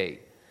Sabbath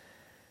day.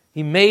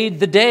 He made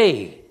the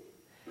day.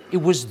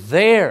 It was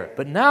there.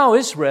 But now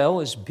Israel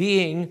is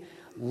being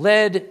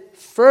led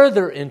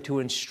further into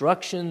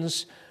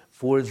instructions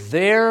for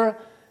their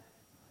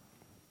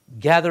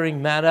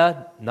gathering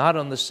manna, not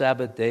on the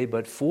Sabbath day,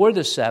 but for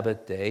the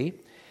Sabbath day,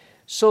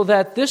 so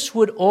that this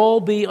would all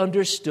be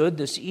understood,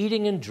 this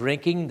eating and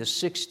drinking, the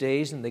 6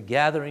 days, and the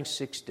gathering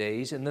 6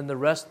 days, and then the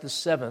rest the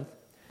seventh,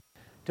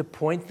 to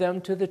point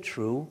them to the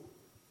true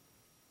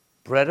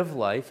bread of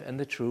life and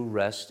the true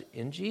rest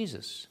in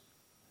Jesus.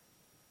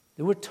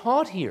 They were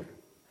taught here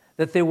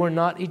that they were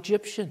not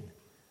Egyptian.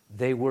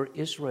 They were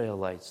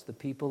Israelites, the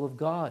people of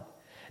God.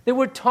 They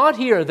were taught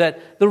here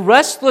that the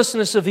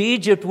restlessness of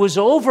Egypt was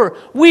over.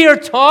 We are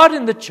taught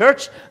in the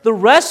church the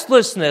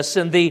restlessness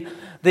and the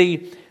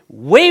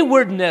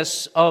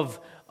waywardness of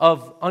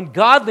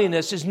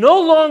ungodliness is no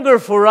longer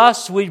for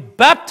us. We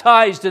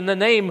baptized in the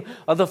name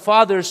of the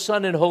Father,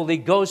 Son, and Holy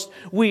Ghost.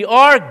 We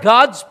are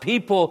God's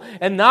people,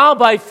 and now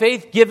by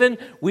faith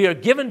we are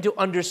given to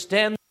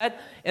understand that,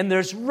 and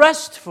there's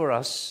rest for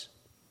us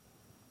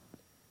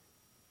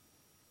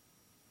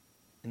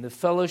in the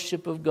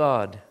fellowship of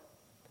God.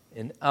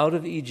 And out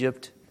of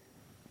Egypt,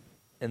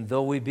 and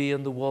though we be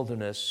in the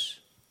wilderness,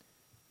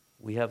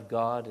 we have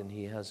God and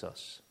He has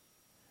us.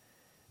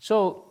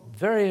 So,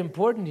 very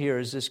important here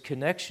is this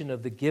connection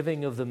of the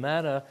giving of the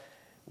manna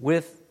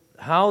with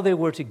how they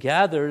were to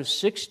gather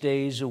 6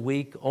 days a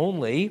week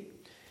only,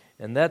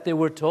 and that they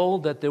were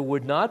told that there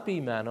would not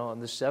be manna on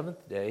the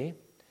seventh day.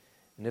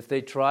 And if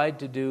they tried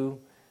to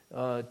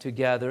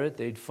gather it,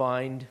 they'd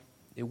find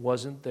it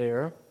wasn't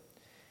there.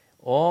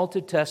 All to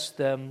test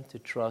them to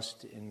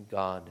trust in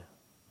God.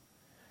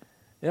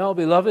 You know,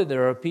 beloved,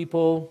 there are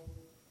people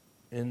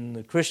in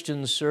the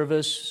Christian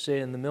service, say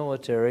in the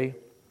military,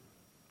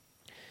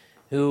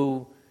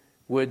 who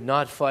would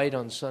not fight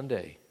on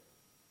Sunday,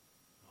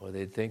 or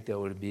they'd think that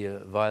would be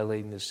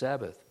violating the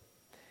Sabbath.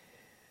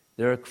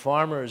 There are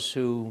farmers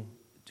who,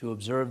 to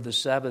observe the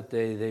Sabbath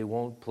day, they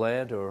won't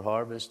plant or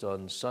harvest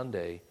on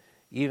Sunday,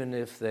 even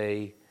if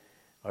they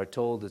are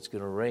told it's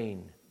going to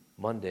rain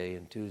Monday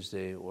and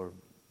Tuesday, or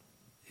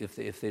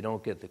if they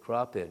don't get the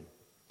crop in.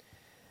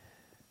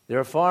 There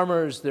are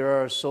farmers,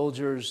 there are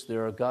soldiers,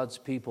 there are God's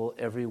people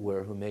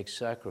everywhere who make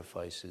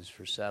sacrifices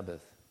for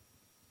Sabbath.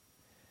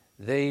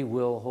 They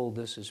will hold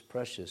this as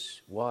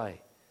precious.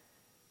 Why?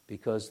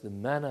 Because the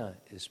manna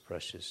is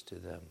precious to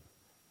them.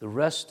 The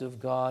rest of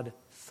God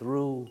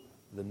through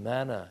the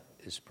manna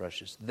is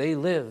precious. They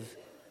live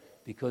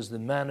because the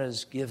manna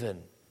is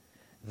given.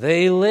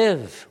 They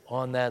live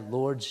on that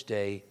Lord's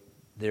day.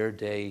 Their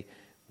day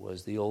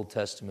was the Old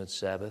Testament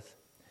Sabbath.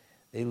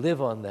 They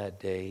live on that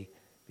day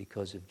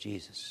because of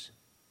Jesus.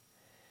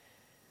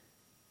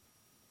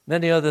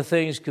 Many other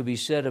things could be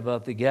said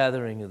about the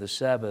gathering of the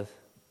Sabbath,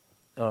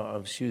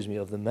 of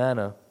the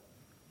manna.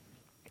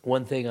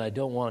 One thing I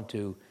don't want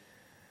to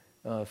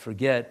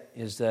forget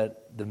is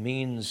that the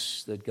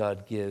means that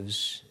God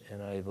gives,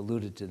 and I've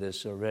alluded to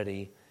this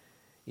already,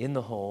 in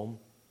the home,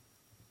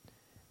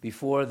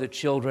 before the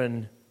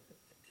children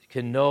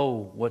can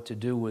know what to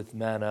do with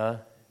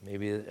manna,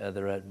 maybe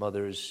they're at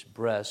mother's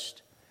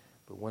breast,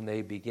 but when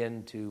they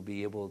begin to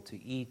be able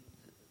to eat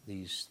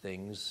these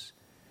things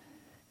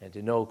and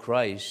to know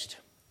Christ,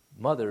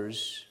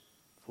 mothers,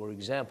 for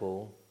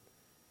example,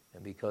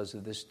 and because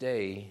of this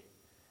day,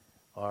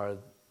 are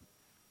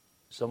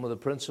some of the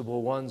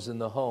principal ones in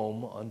the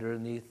home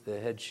underneath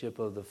the headship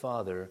of the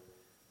father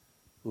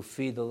who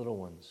feed the little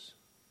ones.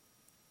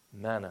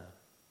 Manna.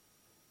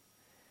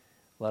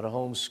 A lot of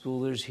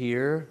homeschoolers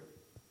here.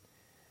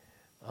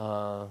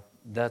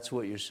 That's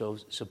what you're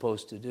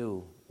supposed to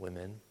do,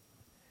 women.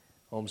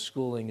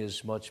 Homeschooling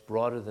is much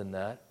broader than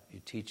that. You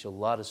teach a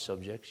lot of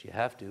subjects. You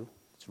have to.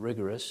 It's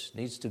rigorous.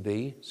 Needs to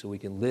be, so we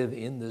can live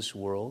in this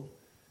world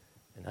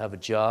and have a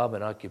job,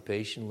 an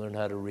occupation, learn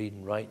how to read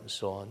and write and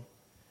so on.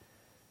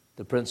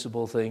 The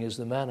principal thing is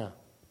the manna.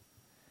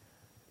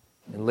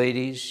 And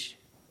ladies,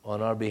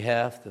 on our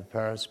behalf, the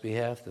parents'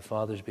 behalf, the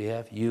father's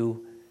behalf,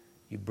 you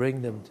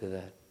bring them to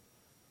that.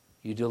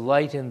 You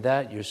delight in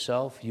that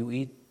yourself. You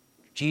eat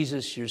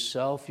Jesus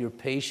yourself. You're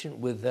patient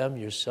with them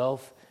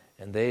yourself,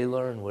 and they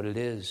learn what it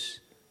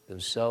is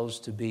themselves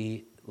to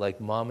be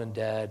like mom and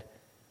dad,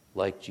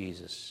 like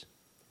Jesus.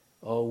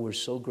 Oh, we're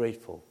so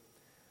grateful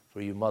for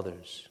you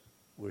mothers.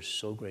 We're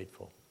so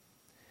grateful.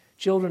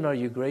 Children, are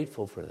you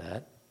grateful for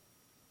that?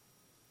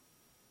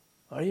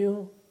 Are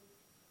you?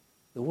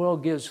 The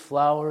world gives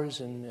flowers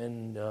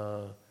and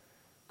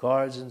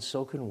cards, and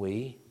so can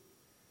we.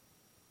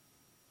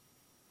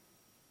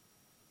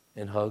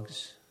 And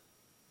hugs,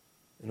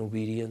 and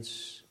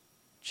obedience,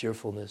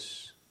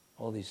 cheerfulness,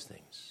 all these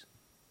things.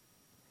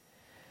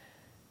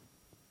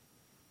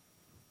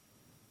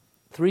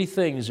 3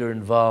 things are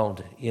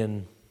involved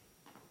in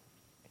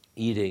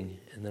eating,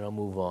 and then I'll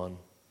move on.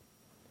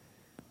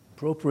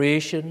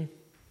 Appropriation,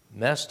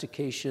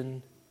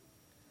 mastication,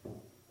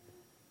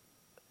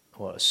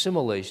 or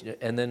assimilation,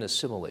 and then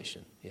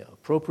assimilation. Yeah,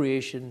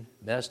 appropriation,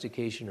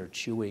 mastication or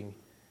chewing,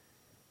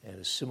 and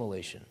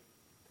assimilation.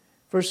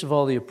 First of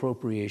all, the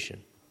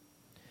appropriation.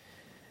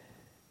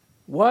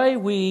 Why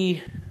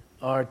we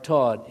are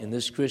taught in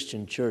this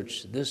Christian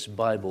church this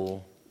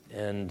Bible,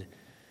 and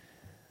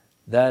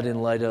that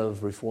in light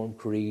of Reformed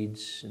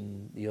creeds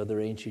and the other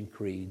ancient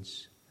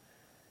creeds,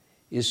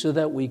 is so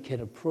that we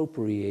can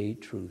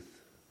appropriate truth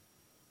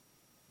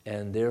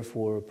and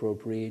therefore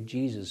appropriate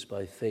Jesus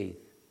by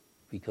faith,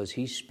 because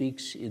he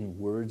speaks in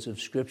words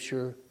of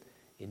Scripture,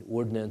 in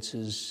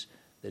ordinances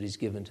that he's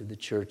given to the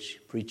church,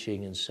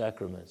 preaching and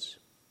sacraments.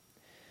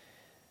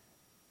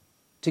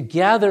 To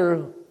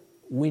gather,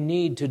 we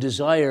need to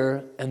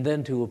desire and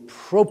then to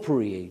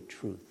appropriate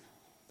truth.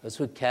 That's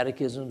what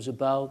catechism's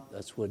about.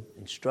 That's what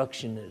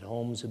instruction at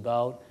home's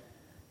about.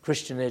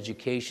 Christian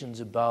education's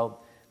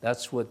about.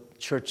 That's what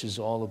church is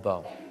all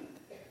about.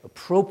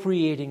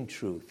 Appropriating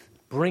truth,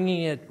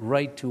 bringing it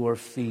right to our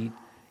feet,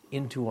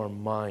 into our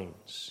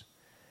minds.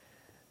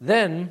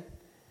 Then,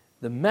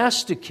 the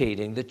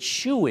masticating, the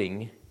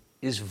chewing,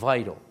 is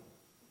vital.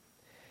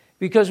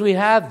 Because we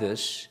have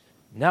this,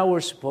 now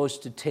we're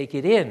supposed to take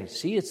it in.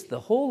 See, it's the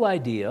whole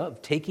idea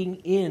of taking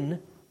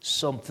in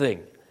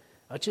something.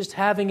 Not just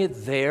having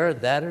it there,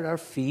 that at our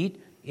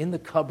feet, in the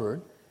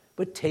cupboard,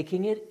 but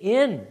taking it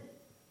in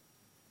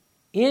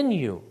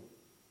you.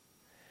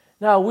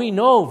 Now, we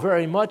know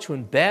very much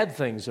when bad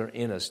things are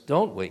in us,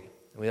 don't we?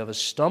 We have a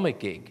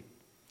stomach ache,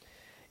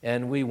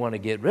 and we want to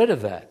get rid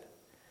of that.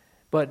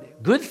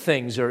 But good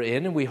things are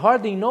in, and we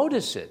hardly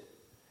notice it.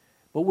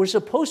 But we're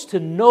supposed to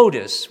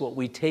notice what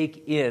we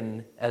take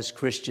in as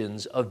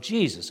Christians of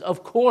Jesus,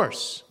 of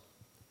course.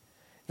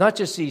 Not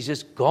just he's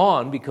just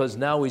gone because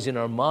now he's in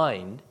our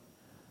mind.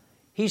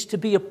 He's to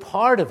be a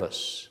part of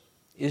us,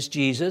 is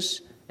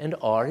Jesus, and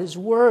are his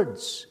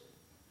words.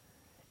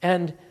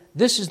 And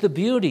this is the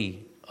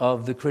beauty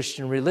of the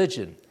Christian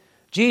religion.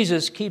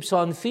 Jesus keeps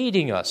on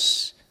feeding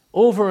us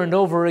over and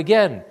over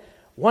again,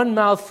 one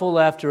mouthful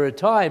after a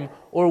time,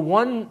 or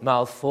one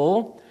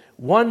mouthful,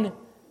 one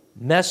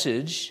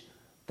message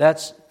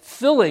that's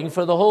filling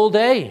for the whole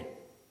day.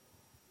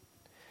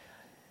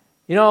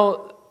 You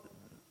know,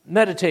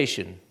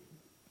 meditation.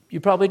 You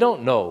probably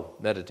don't know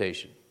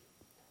meditation.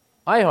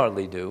 I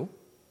hardly do.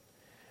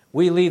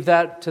 We leave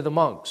that to the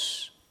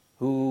monks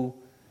who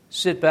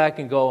sit back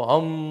and go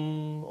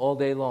all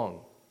day long.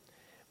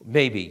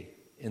 Maybe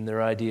in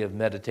their idea of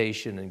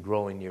meditation and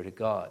growing near to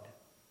God.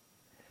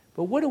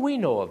 But what do we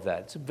know of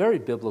that? It's a very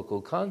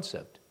biblical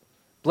concept.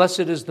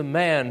 Blessed is the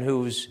man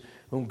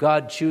whom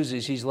God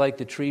chooses. He's like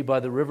the tree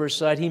by the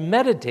riverside. He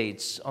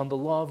meditates on the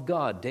law of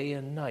God day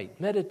and night.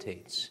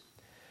 Meditates.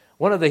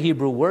 One of the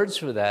Hebrew words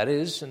for that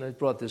is, and I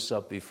brought this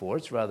up before,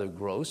 it's rather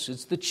gross,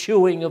 it's the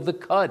chewing of the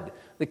cud.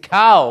 The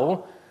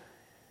cow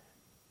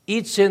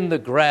eats in the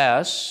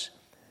grass,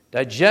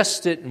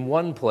 digests it in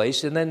one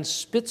place, and then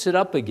spits it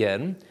up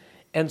again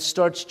and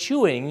starts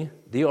chewing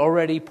the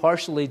already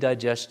partially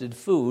digested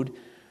food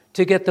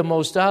to get the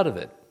most out of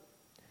it.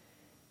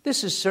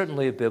 This is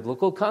certainly a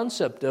biblical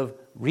concept of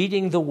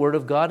reading the Word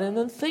of God and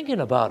then thinking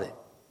about it.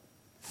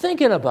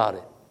 Thinking about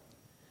it.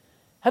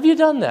 Have you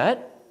done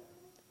that?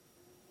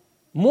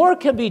 More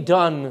can be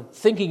done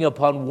thinking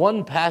upon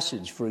one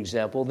passage, for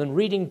example, than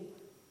reading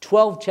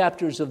 12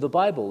 chapters of the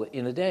Bible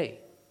in a day.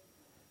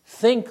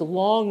 Think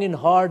long and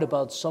hard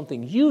about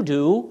something you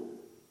do,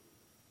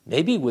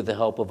 maybe with the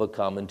help of a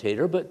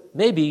commentator, but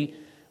maybe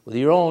with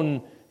your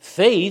own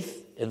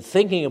faith and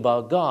thinking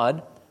about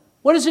God.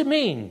 What does it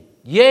mean?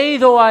 Yea,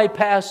 though I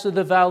pass through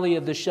the valley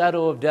of the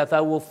shadow of death,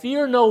 I will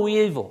fear no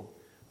evil,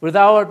 for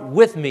thou art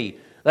with me.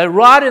 Thy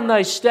rod and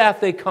thy staff,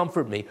 they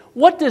comfort me.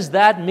 What does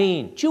that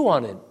mean? Chew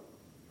on it.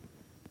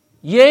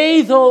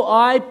 Yea, though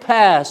I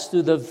pass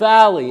through the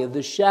valley of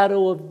the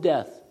shadow of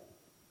death.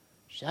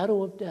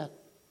 Shadow of death.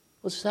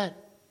 What's that?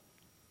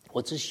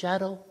 What's a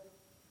shadow?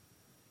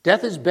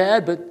 Death is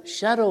bad, but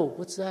shadow,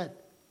 what's that?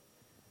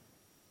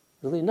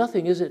 Really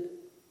nothing, is it?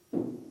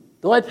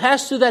 Though I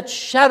pass through that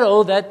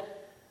shadow,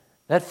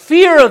 that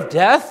fear of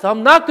death,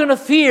 I'm not going to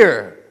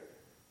fear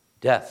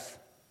death.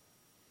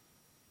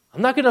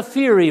 I'm not going to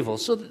fear evil.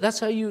 So that's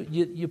how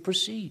you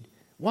proceed.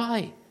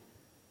 Why?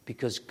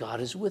 Because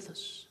God is with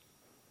us.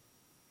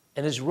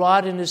 And His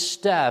rod and His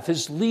staff,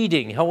 His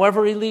leading,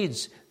 however He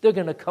leads, they're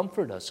going to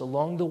comfort us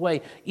along the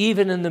way.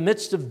 Even in the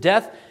midst of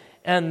death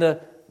and the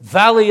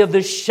valley of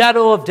the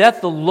shadow of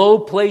death, the low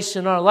place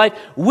in our life,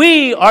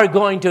 we are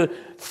going to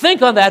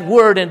think on that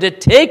word and to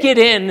take it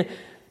in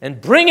and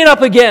bring it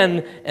up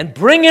again and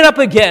bring it up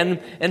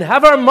again and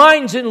have our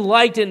minds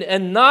enlightened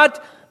and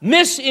not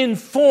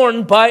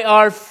misinformed by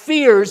our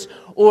fears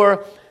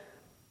or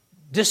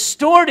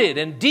distorted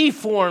and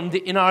deformed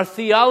in our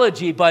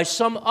theology by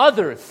some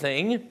other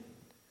thing.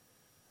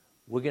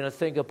 We're going to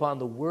think upon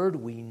the word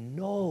we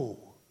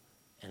know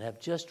and have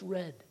just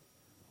read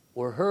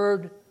or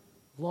heard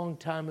a long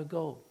time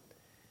ago.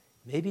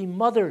 Maybe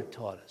Mother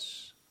taught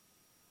us.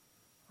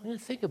 I'm going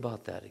to think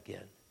about that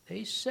again.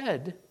 They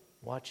said,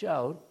 watch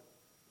out.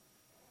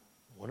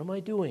 What am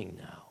I doing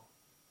now?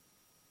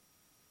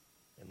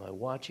 Am I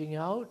watching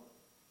out?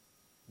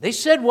 They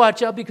said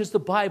watch out because the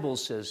Bible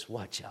says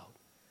watch out.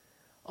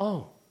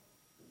 Oh,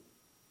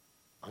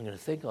 I'm going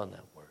to think on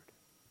that word.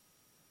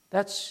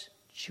 That's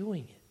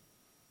chewing it,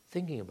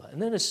 thinking about it,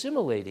 and then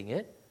assimilating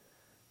it.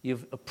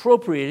 You've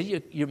appropriated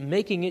it, you're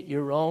making it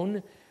your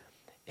own,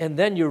 and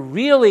then you're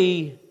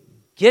really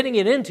getting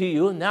it into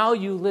you, and now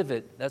you live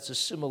it. That's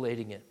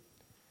assimilating it.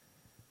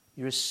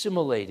 You're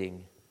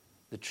assimilating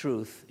the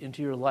truth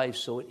into your life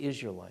so it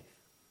is your life.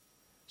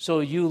 So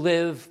you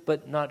live,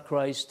 but not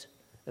Christ,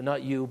 and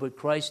not you, but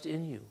Christ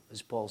in you,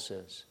 as Paul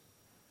says.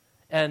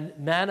 And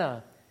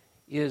Manna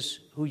is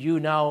who you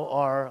now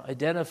are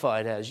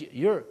identified as.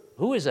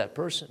 Who is that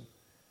person?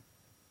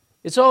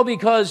 It's all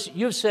because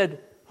you've said,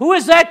 who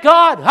is that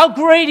God? How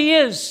great He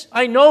is.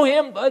 I know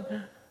Him, but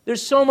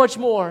there's so much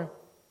more.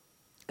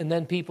 And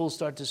then people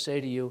start to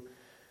say to you,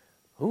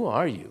 who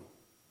are you?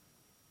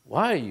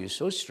 Why are you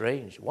so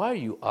strange? Why are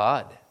you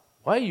odd?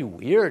 Why are you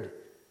weird?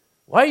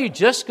 Why do you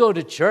just go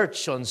to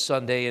church on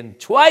Sunday and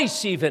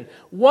twice even?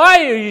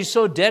 Why are you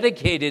so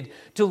dedicated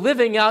to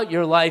living out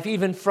your life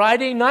even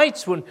Friday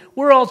nights when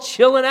we're all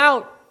chilling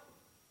out?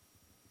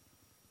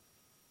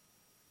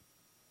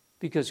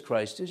 Because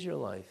Christ is your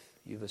life.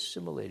 You've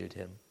assimilated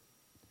Him.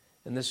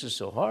 And this is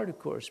so hard, of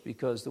course,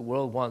 because the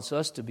world wants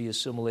us to be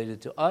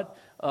assimilated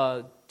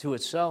to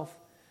itself.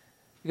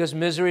 Because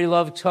misery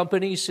loves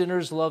company,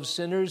 sinners love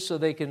sinners, so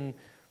they can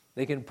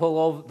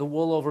pull the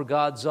wool over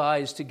God's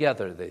eyes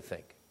together, they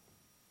think,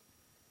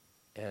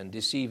 and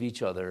deceive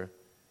each other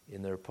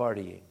in their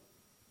partying.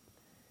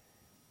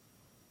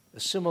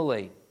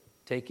 Assimilate,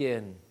 take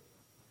in,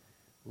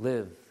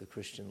 live the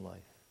Christian life.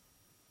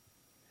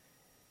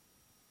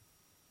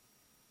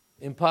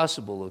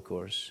 Impossible, of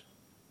course.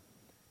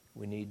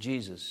 We need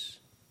Jesus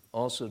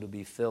also to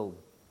be filled,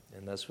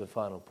 and that's the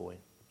final point.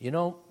 You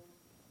know,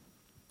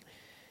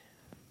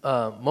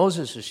 God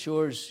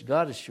assures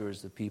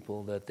the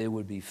people that they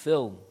would be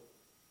filled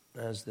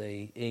as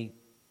they ate.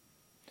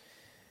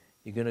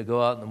 You're going to go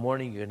out in the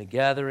morning, you're going to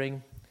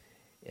gathering,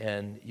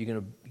 and you're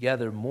going to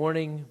gather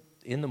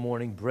in the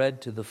morning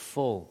bread to the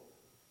full.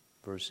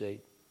 Verse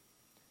 8.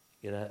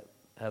 You're going to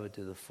have it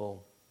to the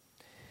full.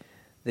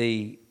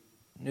 The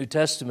New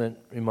Testament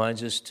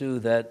reminds us too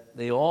that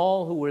they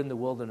all who were in the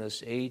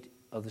wilderness ate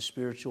of the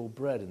spiritual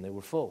bread and they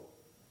were full.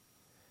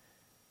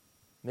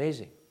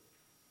 Amazing.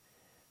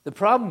 The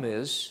problem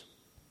is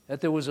that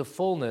there was a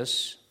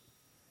fullness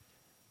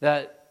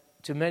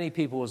that to many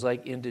people was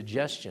like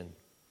indigestion.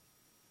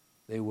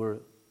 They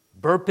were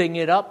burping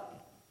it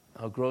up.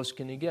 How gross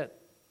can you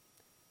get?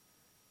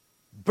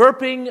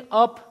 Burping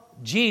up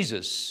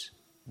Jesus,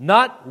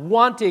 not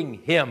wanting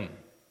Him,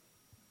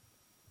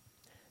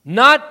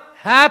 not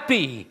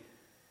happy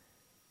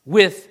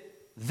with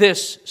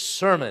this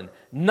sermon,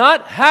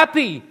 not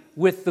happy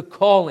with the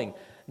calling,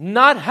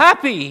 not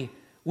happy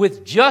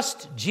with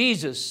just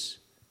Jesus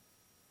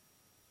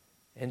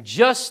and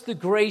just the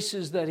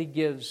graces that He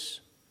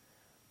gives.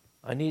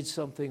 I need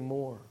something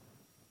more.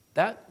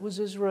 That was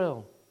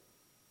Israel.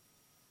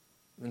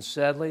 And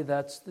sadly,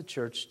 that's the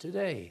church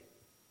today.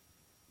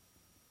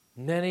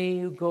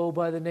 Many who go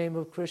by the name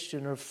of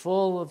Christian are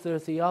full of their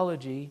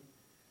theology,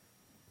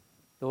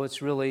 though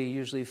it's really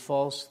usually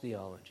false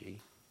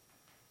theology,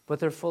 but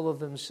they're full of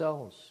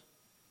themselves.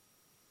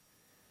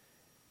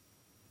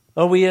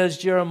 Are we as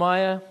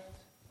Jeremiah?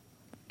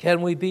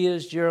 Can we be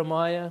as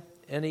Jeremiah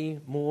any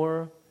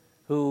more,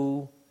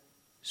 who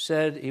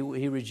said he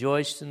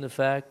rejoiced in the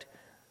fact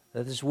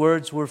that His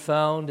words were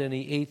found and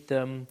He ate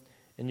them,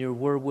 and your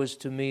word was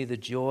to me the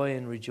joy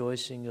and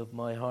rejoicing of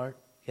my heart?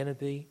 Can it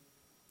be?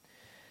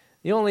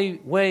 The only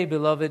way,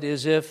 beloved,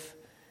 is if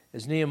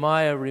As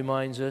Nehemiah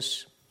reminds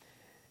us,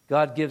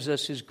 God gives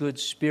us his good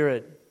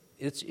spirit.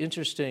 It's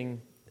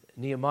interesting,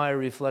 Nehemiah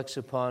reflects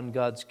upon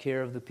God's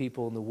care of the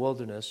people in the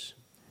wilderness.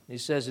 He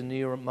says in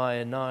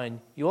Nehemiah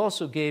 9, "You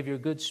also gave your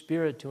good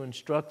spirit to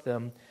instruct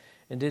them,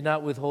 and did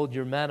not withhold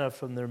your manna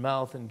from their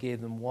mouth, and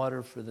gave them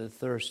water for their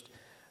thirst.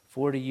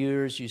 40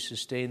 years you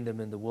sustained them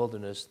in the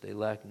wilderness. They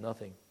lacked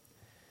nothing."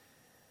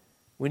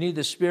 We need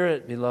the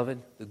Spirit,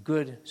 beloved, the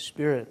good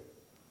Spirit,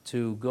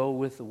 to go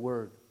with the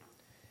Word.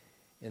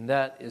 And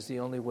that is the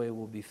only way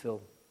we'll be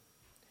filled.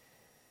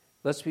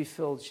 Let's be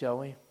filled, shall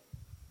we?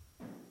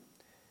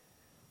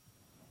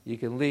 You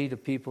can lead a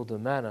people to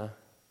manna,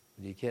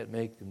 but you can't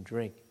make them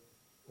drink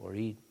or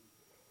eat.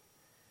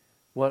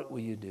 What will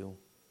you do?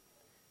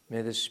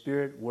 May the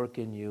Spirit work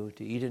in you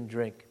to eat and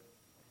drink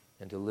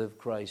and to live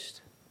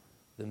Christ,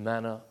 the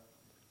manna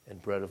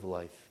and bread of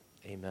life.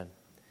 Amen.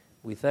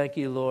 We thank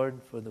you,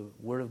 Lord, for the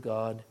Word of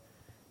God.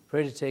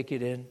 Pray to take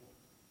it in.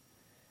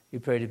 We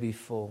pray to be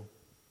full.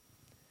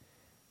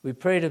 We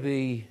pray to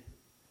be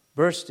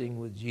bursting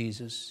with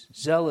Jesus,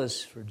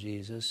 zealous for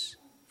Jesus,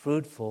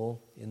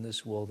 fruitful in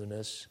this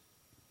wilderness.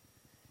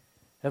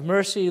 Have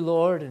mercy,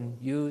 Lord,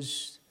 and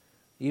use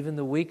even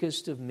the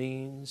weakest of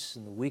means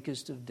and the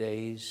weakest of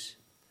days,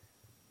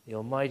 the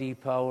almighty,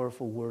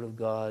 powerful Word of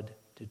God,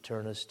 to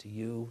turn us to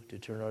you, to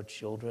turn our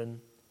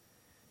children.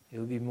 It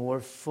would be more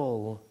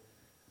full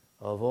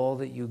of all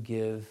that you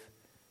give,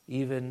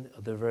 even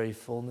of the very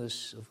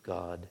fullness of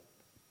God.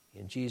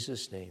 In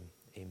Jesus' name,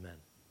 amen.